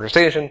after the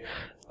organization,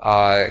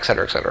 et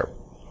cetera, et cetera.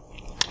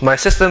 My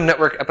system,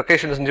 network,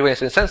 application doesn't do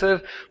anything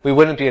sensitive. We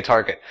wouldn't be a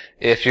target.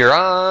 If you're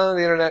on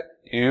the internet,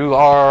 you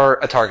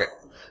are a target.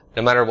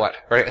 No matter what,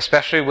 right?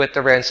 Especially with the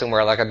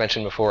ransomware, like I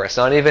mentioned before. It's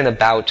not even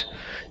about,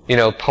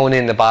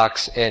 pwning the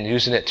box and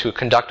using it to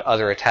conduct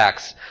other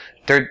attacks.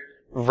 They're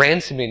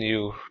ransoming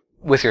you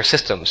with your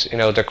systems.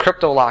 They're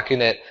crypto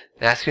locking it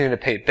and asking you to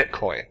pay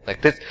Bitcoin.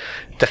 Like this,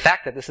 the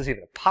fact that this is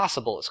even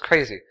possible is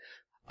crazy.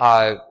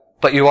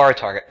 But you are a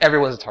target.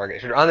 Everyone's a target.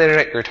 If you're on the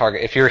internet, you're a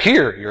target. If you're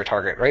here, you're a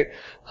target, right?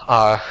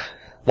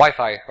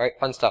 Wi-Fi, right?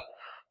 Fun stuff.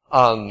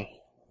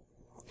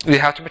 You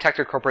have to protect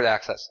your corporate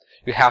access.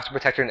 You have to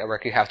protect your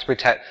network. You have to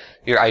protect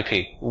your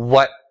IP.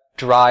 What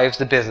drives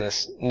the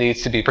business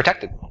needs to be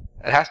protected.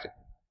 It has to.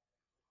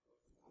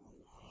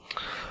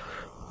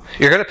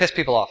 You're going to piss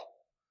people off.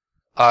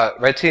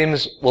 Red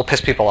teams will piss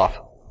people off.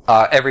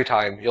 Every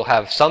time. You'll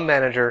have some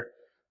manager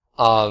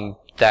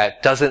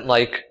that doesn't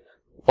like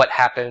what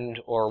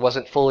happened or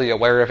wasn't fully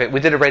aware of it. We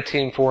did a red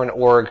team for an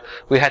org.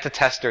 We had to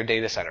test their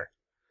data center.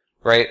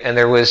 Right? And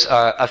there was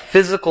a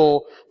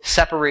physical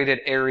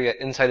separated area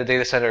inside the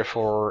data center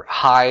for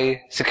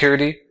high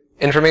security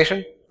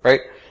information,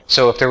 right?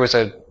 So if there was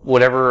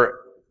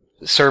whatever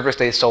service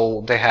they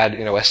sold, they had,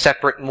 a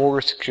separate,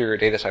 more secure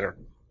data center.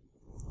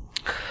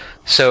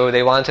 So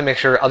they wanted to make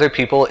sure other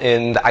people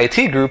in the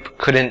IT group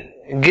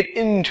couldn't get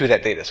into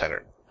that data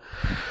center.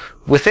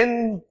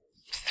 Within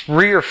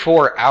 3 or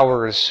 4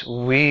 hours,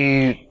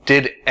 we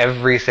did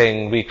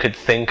everything we could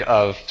think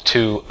of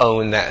to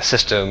own that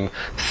system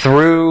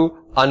through,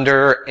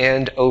 under,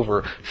 and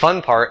over.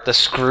 Fun part, the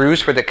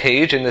screws for the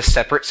cage in this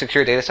separate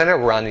secure data center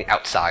were on the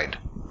outside.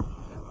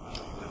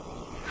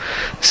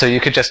 So you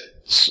could just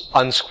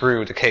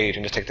unscrew the cage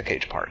and just take the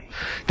cage apart.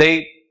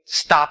 They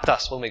stopped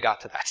us when we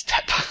got to that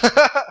step.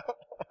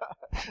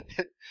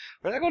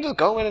 We're not going to just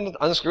go in and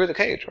unscrew the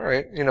cage. All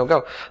right,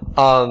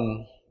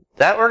 go.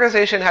 That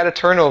organization had a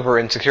turnover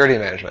in security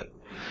management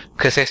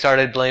because they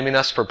started blaming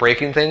us for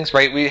breaking things,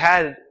 right? We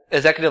had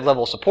executive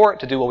level support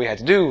to do what we had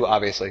to do,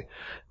 obviously.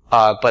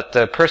 But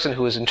the person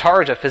who was in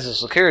charge of physical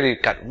security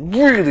got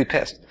really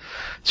pissed.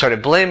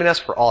 Started blaming us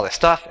for all this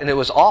stuff, and it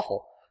was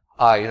awful.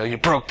 You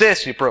broke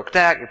this, you broke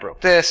that, you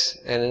broke this.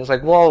 And it was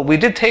like, well, we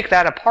did take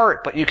that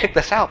apart, but you kicked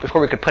us out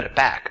before we could put it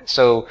back.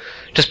 So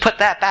just put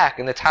that back,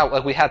 and it's how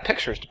we have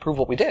pictures to prove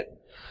what we did.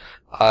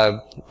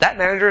 That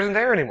manager isn't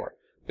there anymore,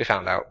 we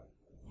found out.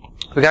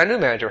 We got a new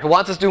manager who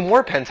wants us to do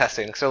more pen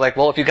testing. So like,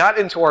 well, if you got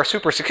into our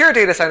super secure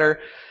data center,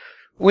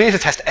 we need to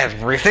test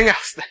everything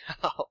else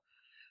now.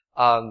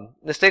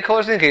 The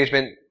stakeholders in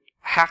engagement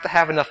have to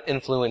have enough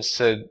influence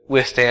to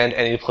withstand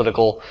any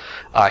political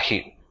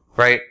heat,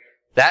 right?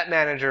 That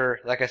manager,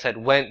 like I said,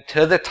 went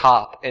to the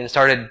top and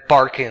started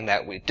barking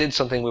that we did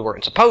something we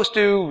weren't supposed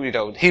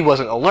to. He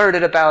wasn't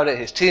alerted about it.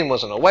 His team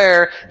wasn't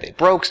aware. They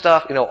broke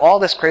stuff. All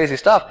this crazy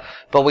stuff.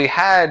 But we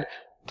had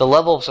the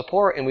level of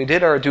support and we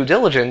did our due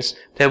diligence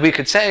that we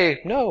could say,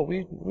 no,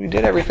 we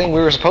did everything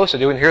we were supposed to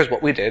do and here's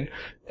what we did.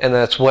 And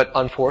that's what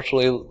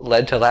unfortunately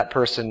led to that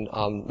person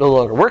no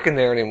longer working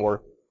there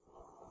anymore.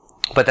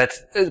 But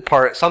that's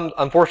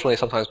unfortunately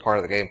sometimes part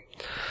of the game.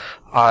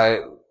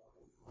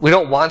 We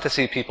don't want to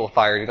see people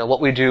fired.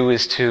 What we do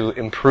is to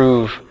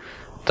improve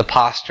the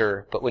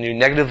posture, but when you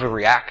negatively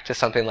react to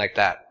something like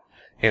that,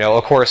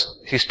 of course,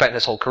 he spent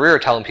his whole career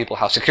telling people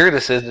how secure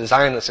this is,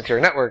 designing the secure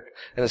network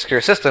and the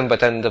secure system, but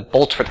then the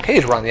bolts for the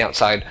cage were on the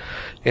outside.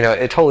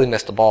 It totally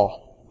missed the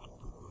ball.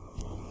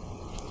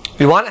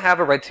 We want to have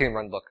a red team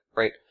runbook,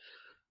 right?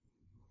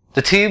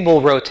 The team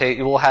will rotate.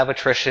 You will have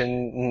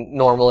attrition.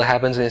 Normally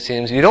happens in these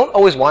teams. You don't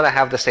always want to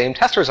have the same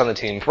testers on the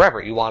team forever.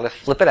 You want to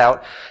flip it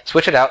out,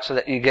 switch it out so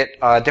that you get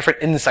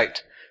different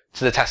insight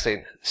to the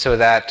testing so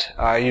that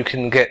you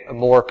can get a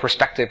more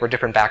perspective or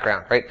different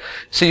background, right?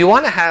 So you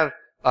want to have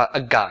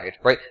a guide,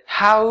 right?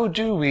 How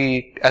do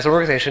we, as an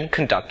organization,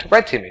 conduct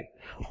red teaming?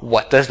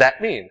 What does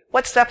that mean?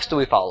 What steps do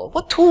we follow?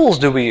 What tools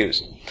do we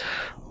use?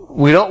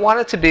 We don't want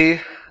it to be,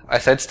 I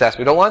said steps,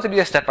 we don't want it to be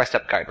a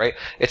step-by-step guide, right?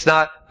 It's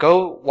not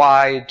go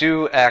Y,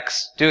 do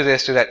X, do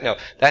this, do that. No,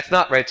 that's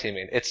not red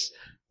teaming. It's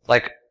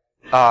like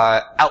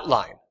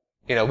outline.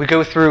 You know, we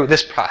go through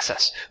this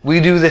process. We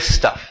do this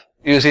stuff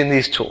using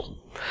these tools.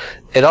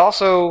 It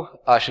also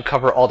should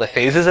cover all the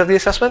phases of the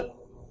assessment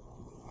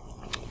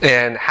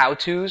and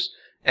how-tos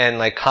and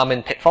like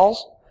common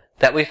pitfalls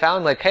that we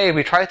found. Like, hey,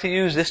 we tried to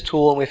use this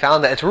tool and we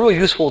found that it's really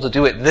useful to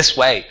do it this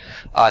way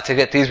to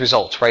get these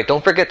results, right?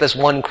 Don't forget this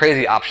one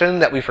crazy option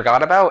that we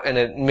forgot about and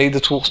it made the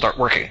tool start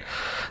working.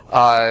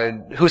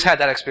 Who's had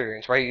that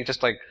experience, right? You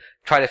just like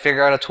try to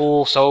figure out a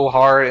tool so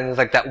hard and it's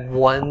like that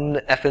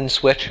one effing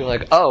switch. You're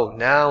like, oh,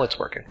 now it's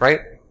working,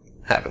 right?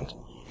 Happens.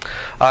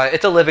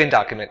 It's a living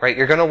document, right?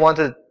 You're going to want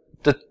the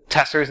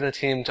testers in the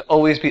team to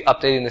always be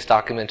updating this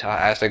document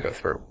as they go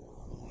through.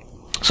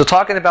 So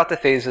talking about the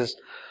phases,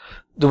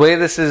 the way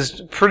this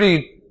is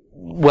pretty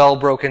well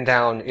broken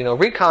down, you know,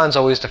 ReCon's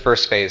always the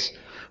first phase.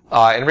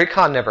 And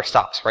ReCon never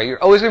stops, right?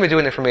 You're always going to be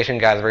doing information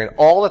gathering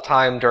all the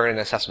time during an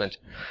assessment.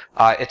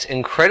 It's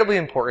incredibly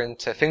important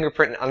to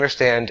fingerprint and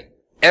understand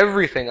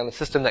everything on the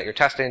system that you're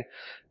testing,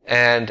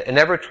 and it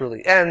never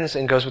truly ends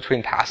and goes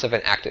between passive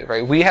and active,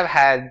 right? We have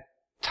had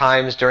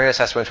times during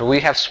assessments where we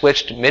have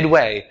switched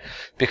midway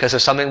because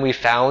of something we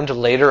found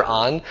later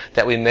on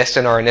that we missed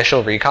in our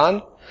initial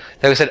ReCon,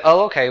 that we said,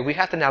 oh, okay, we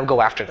have to now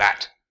go after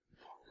that,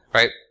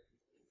 right?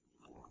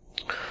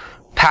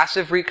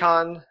 Passive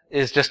ReCon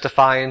is just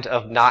defined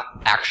of not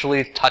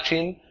actually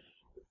touching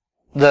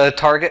the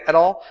target at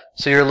all.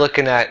 So you're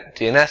looking at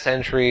DNS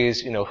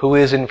entries, you know, who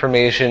is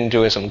information,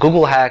 doing some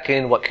Google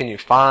hacking, what can you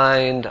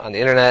find on the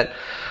internet,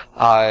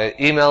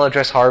 email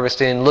address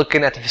harvesting,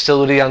 looking at the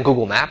facility on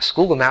Google Maps.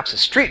 Google Maps'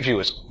 Street View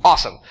is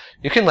awesome.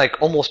 You can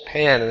like almost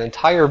pan an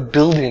entire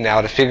building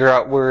now to figure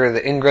out where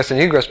the ingress and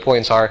egress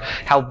points are,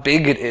 how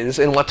big it is,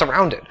 and what's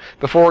around it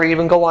before we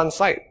even go on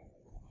site.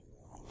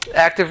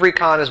 Active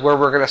ReCon is where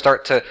we're going to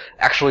start to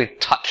actually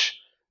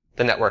touch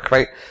the network,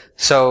 right?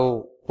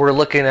 So we're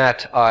looking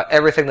at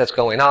everything that's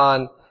going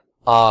on,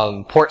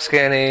 port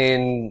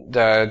scanning,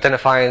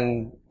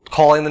 identifying,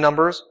 calling the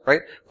numbers,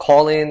 right?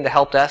 Calling the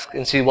help desk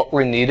and see what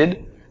we're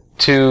needed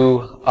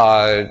to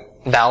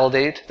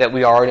validate that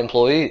we are an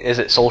employee. Is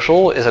it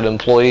social? Is it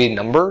employee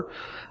number?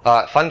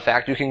 Fun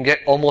fact, you can get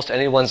almost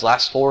anyone's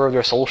last four of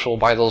their social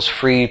by those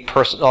free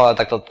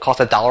like they'll cost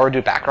 $1 to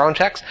do background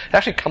checks. It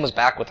actually comes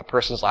back with the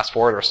person's last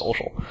four of their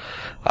social.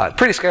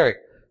 Pretty scary.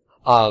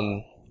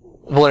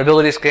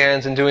 Vulnerability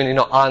scans and doing, you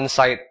know,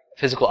 on-site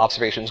physical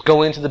observations.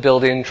 Go into the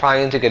building,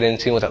 trying to get in,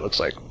 seeing what that looks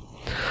like.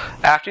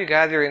 After you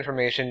gather your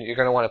information, you're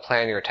going to want to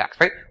plan your attacks,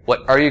 right?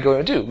 What are you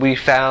going to do? We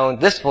found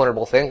this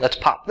vulnerable thing, let's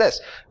pop this.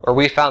 Or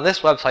we found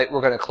this website,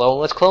 we're going to clone.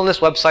 Let's clone this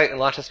website and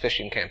launch this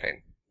phishing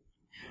campaign.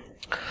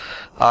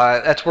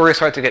 That's where we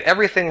start to get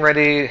everything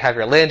ready, have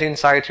your landing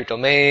sites, your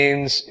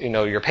domains, you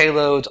know, your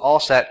payloads all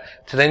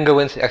set to then go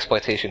into the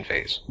exploitation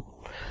phase.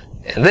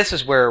 And this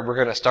is where we're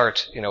going to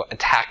start, you know,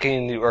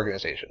 attacking the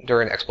organization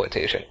during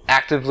exploitation.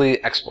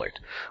 Actively exploit.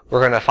 We're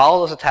going to follow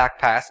those attack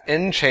paths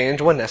and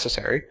change when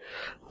necessary.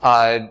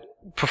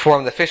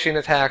 Perform the phishing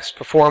attacks,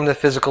 perform the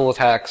physical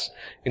attacks,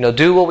 you know,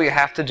 do what we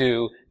have to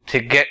do to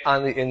get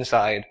on the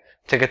inside,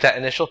 to get that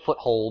initial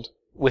foothold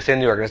within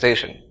the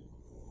organization.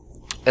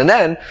 And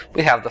then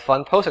we have the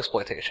fun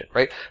post-exploitation,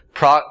 right?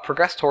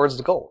 Progress towards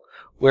the goal.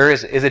 Where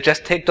is it? Is it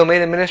just take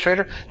domain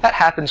administrator? That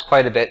happens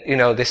quite a bit. You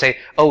know, they say,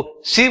 oh,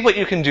 see what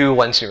you can do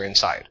once you're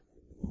inside.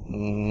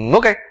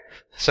 Okay.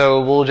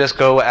 So we'll just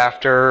go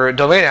after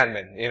domain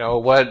admin. You know,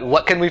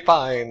 what can we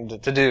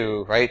find to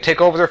do, right? Take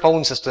over their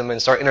phone system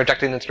and start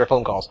interjecting into their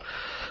phone calls.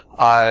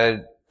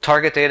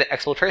 Target data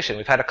exfiltration.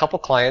 We've had a couple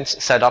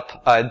clients set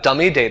up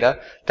dummy data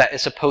that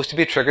is supposed to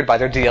be triggered by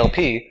their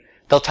DLP.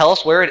 They'll tell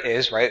us where it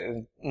is, right?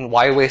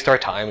 Why waste our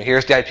time?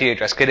 Here's the IP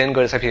address. Get in,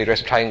 go to this IP address,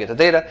 and try and get the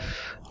data,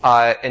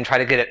 and try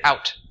to get it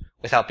out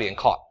without being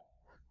caught.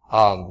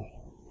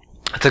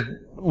 It's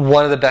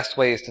one of the best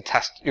ways to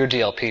test your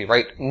DLP,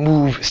 right?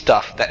 Move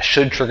stuff that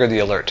should trigger the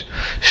alert.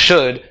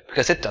 Should,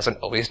 because it doesn't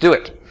always do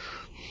it.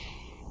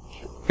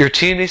 Your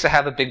team needs to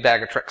have a big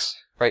bag of tricks,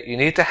 right? You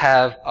need to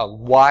have a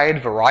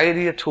wide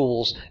variety of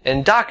tools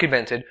and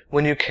documented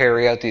when you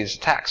carry out these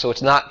attacks. So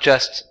it's not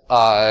just,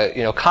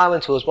 you know, common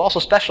tools, but also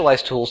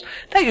specialized tools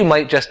that you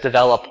might just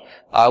develop.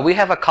 We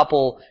have a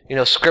couple, you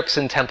know, scripts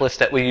and templates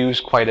that we use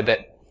quite a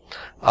bit.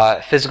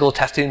 Physical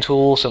testing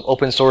tools, some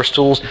open source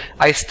tools.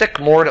 I stick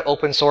more to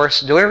open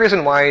source. The only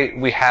reason why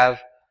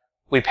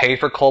we pay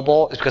for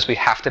Cobalt is because we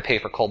have to pay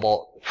for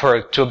Cobalt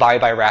to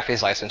abide by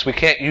Rafi's license. We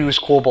can't use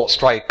Cobalt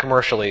Strike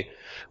commercially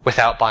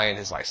without buying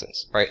his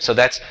license, right? So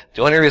that's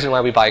the only reason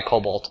why we buy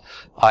Cobalt.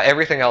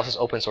 Everything else is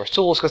open source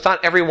tools, because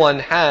not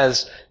everyone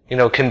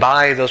can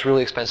buy those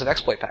really expensive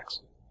exploit packs.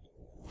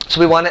 So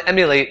we want to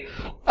emulate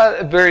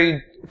a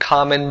very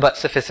common but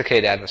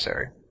sophisticated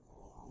adversary.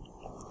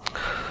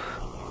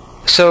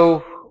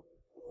 So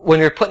when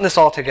you're putting this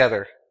all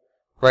together,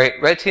 right,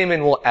 red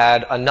teaming will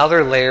add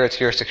another layer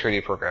to your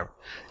security program.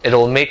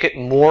 It'll make it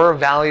more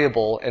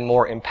valuable and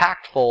more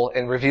impactful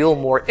and reveal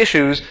more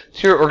issues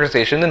to your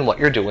organization than what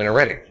you're doing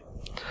already.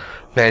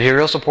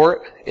 Managerial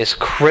support is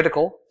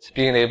critical to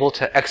being able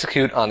to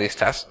execute on these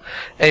tests,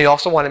 and you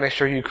also want to make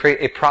sure you create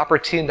a proper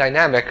team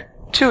dynamic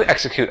to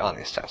execute on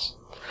these tests.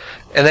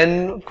 And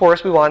then, of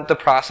course, we want the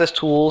process,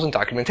 tools, and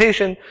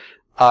documentation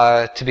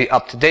to be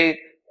up to date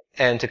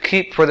and to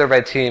keep for the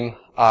red team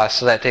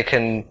so that they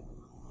can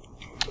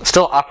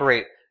still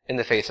operate in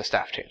the face of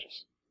staff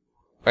changes.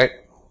 Right?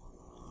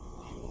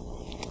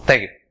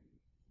 Thank you.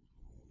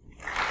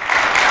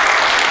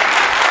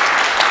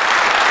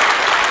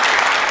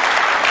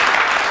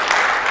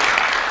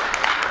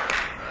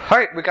 All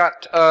right, we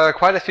got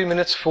quite a few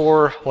minutes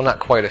for, well, not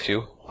quite a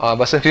few,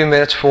 but a few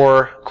minutes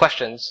for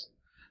questions.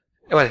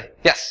 Anyway,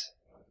 yes?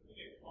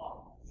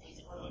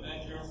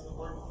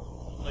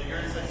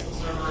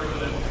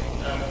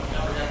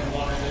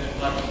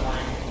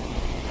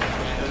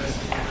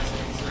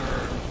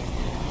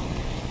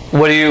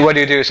 What do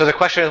you do? So the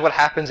question is, what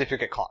happens if you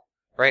get caught,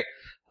 right?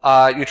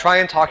 You try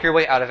and talk your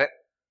way out of it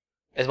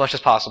as much as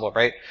possible,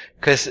 right?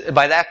 Because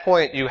by that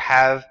point, you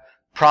have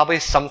probably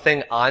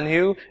something on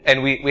you,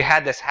 and we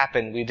had this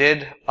happen. We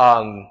did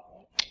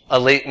a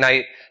late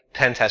night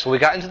pen test. When we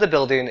got into the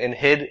building and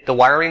hid, the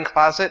wiring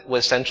closet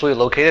was centrally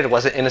located. It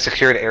wasn't in a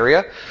secured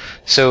area.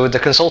 So the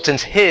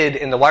consultants hid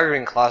in the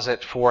wiring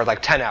closet for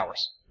like 10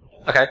 hours.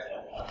 Okay?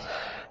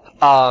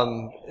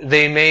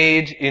 They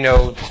made,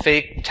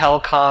 fake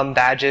telecom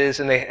badges,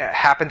 and they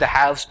happened to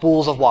have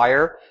spools of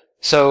wire.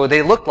 So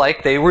they looked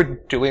like they were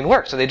doing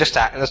work. So they just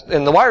sat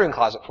in the wiring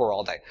closet for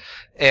all day.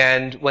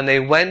 And when they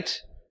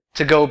went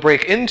to go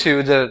break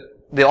into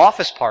the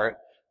office part,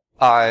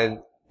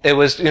 it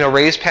was,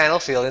 raised panel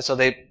ceiling. So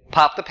they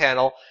popped the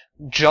panel,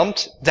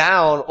 jumped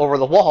down over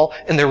the wall,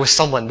 and there was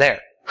someone there.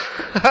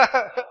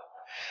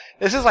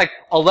 This is like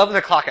 11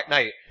 o'clock at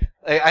night.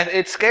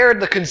 It scared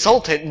the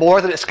consultant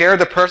more than it scared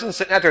the person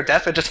sitting at their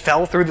desk that just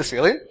fell through the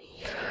ceiling.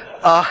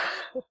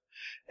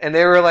 And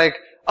they were like,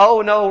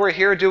 oh no, we're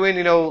here doing,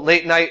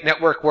 late night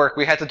network work.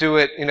 We had to do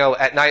it,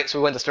 at night so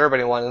we wouldn't disturb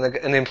anyone.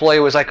 And the employee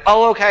was like,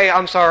 oh, okay,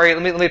 I'm sorry.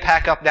 Let me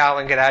pack up now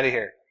and get out of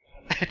here.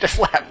 It just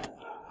left.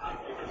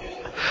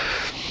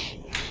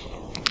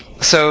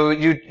 So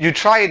you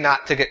try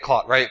not to get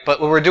caught, right? But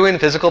when we're doing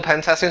physical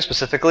pen testing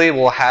specifically,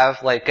 we'll have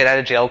get out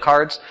of jail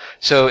cards.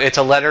 So it's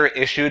a letter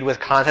issued with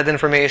contact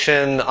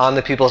information on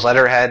the people's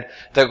letterhead,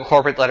 the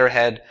corporate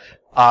letterhead,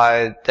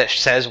 that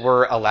says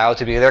we're allowed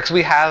to be there. Because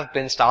we have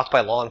been stopped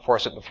by law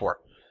enforcement before,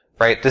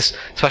 right? This,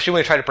 especially when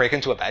we try to break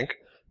into a bank,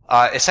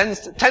 it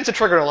tends to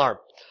trigger an alarm.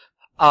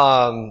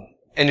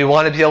 And you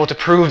want to be able to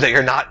prove that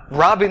you're not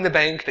robbing the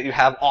bank, that you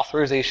have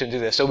authorization to do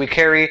this. So we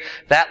carry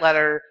that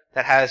letter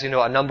that has,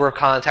 a number of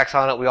contacts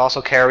on it. We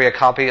also carry a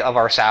copy of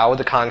our SOW,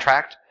 the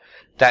contract,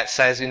 that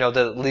says,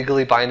 the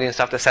legally binding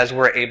stuff that says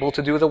we're able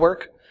to do the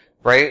work,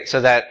 right?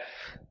 So that,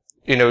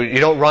 you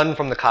don't run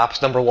from the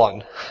cops, number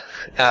one.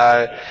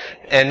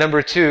 And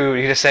number two,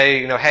 you just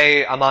say,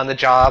 hey, I'm on the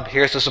job.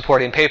 Here's the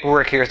supporting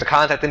paperwork. Here's the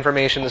contact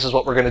information. This is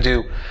what we're going to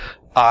do.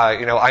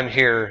 I'm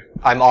here.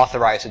 I'm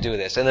authorized to do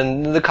this. And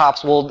then the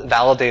cops will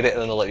validate it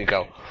and then they'll let you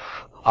go.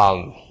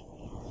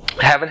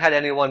 Haven't had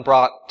anyone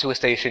brought to a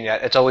station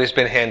yet. It's always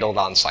been handled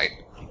on site.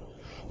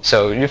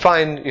 So you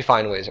find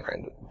ways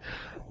around it.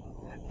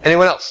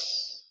 Anyone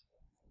else?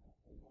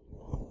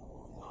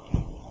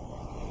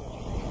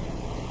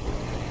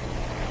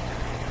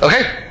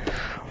 Okay.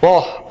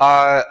 Well,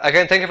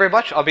 again, thank you very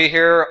much. I'll be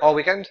here all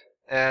weekend,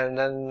 and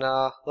then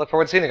look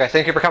forward to seeing you guys.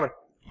 Thank you for coming.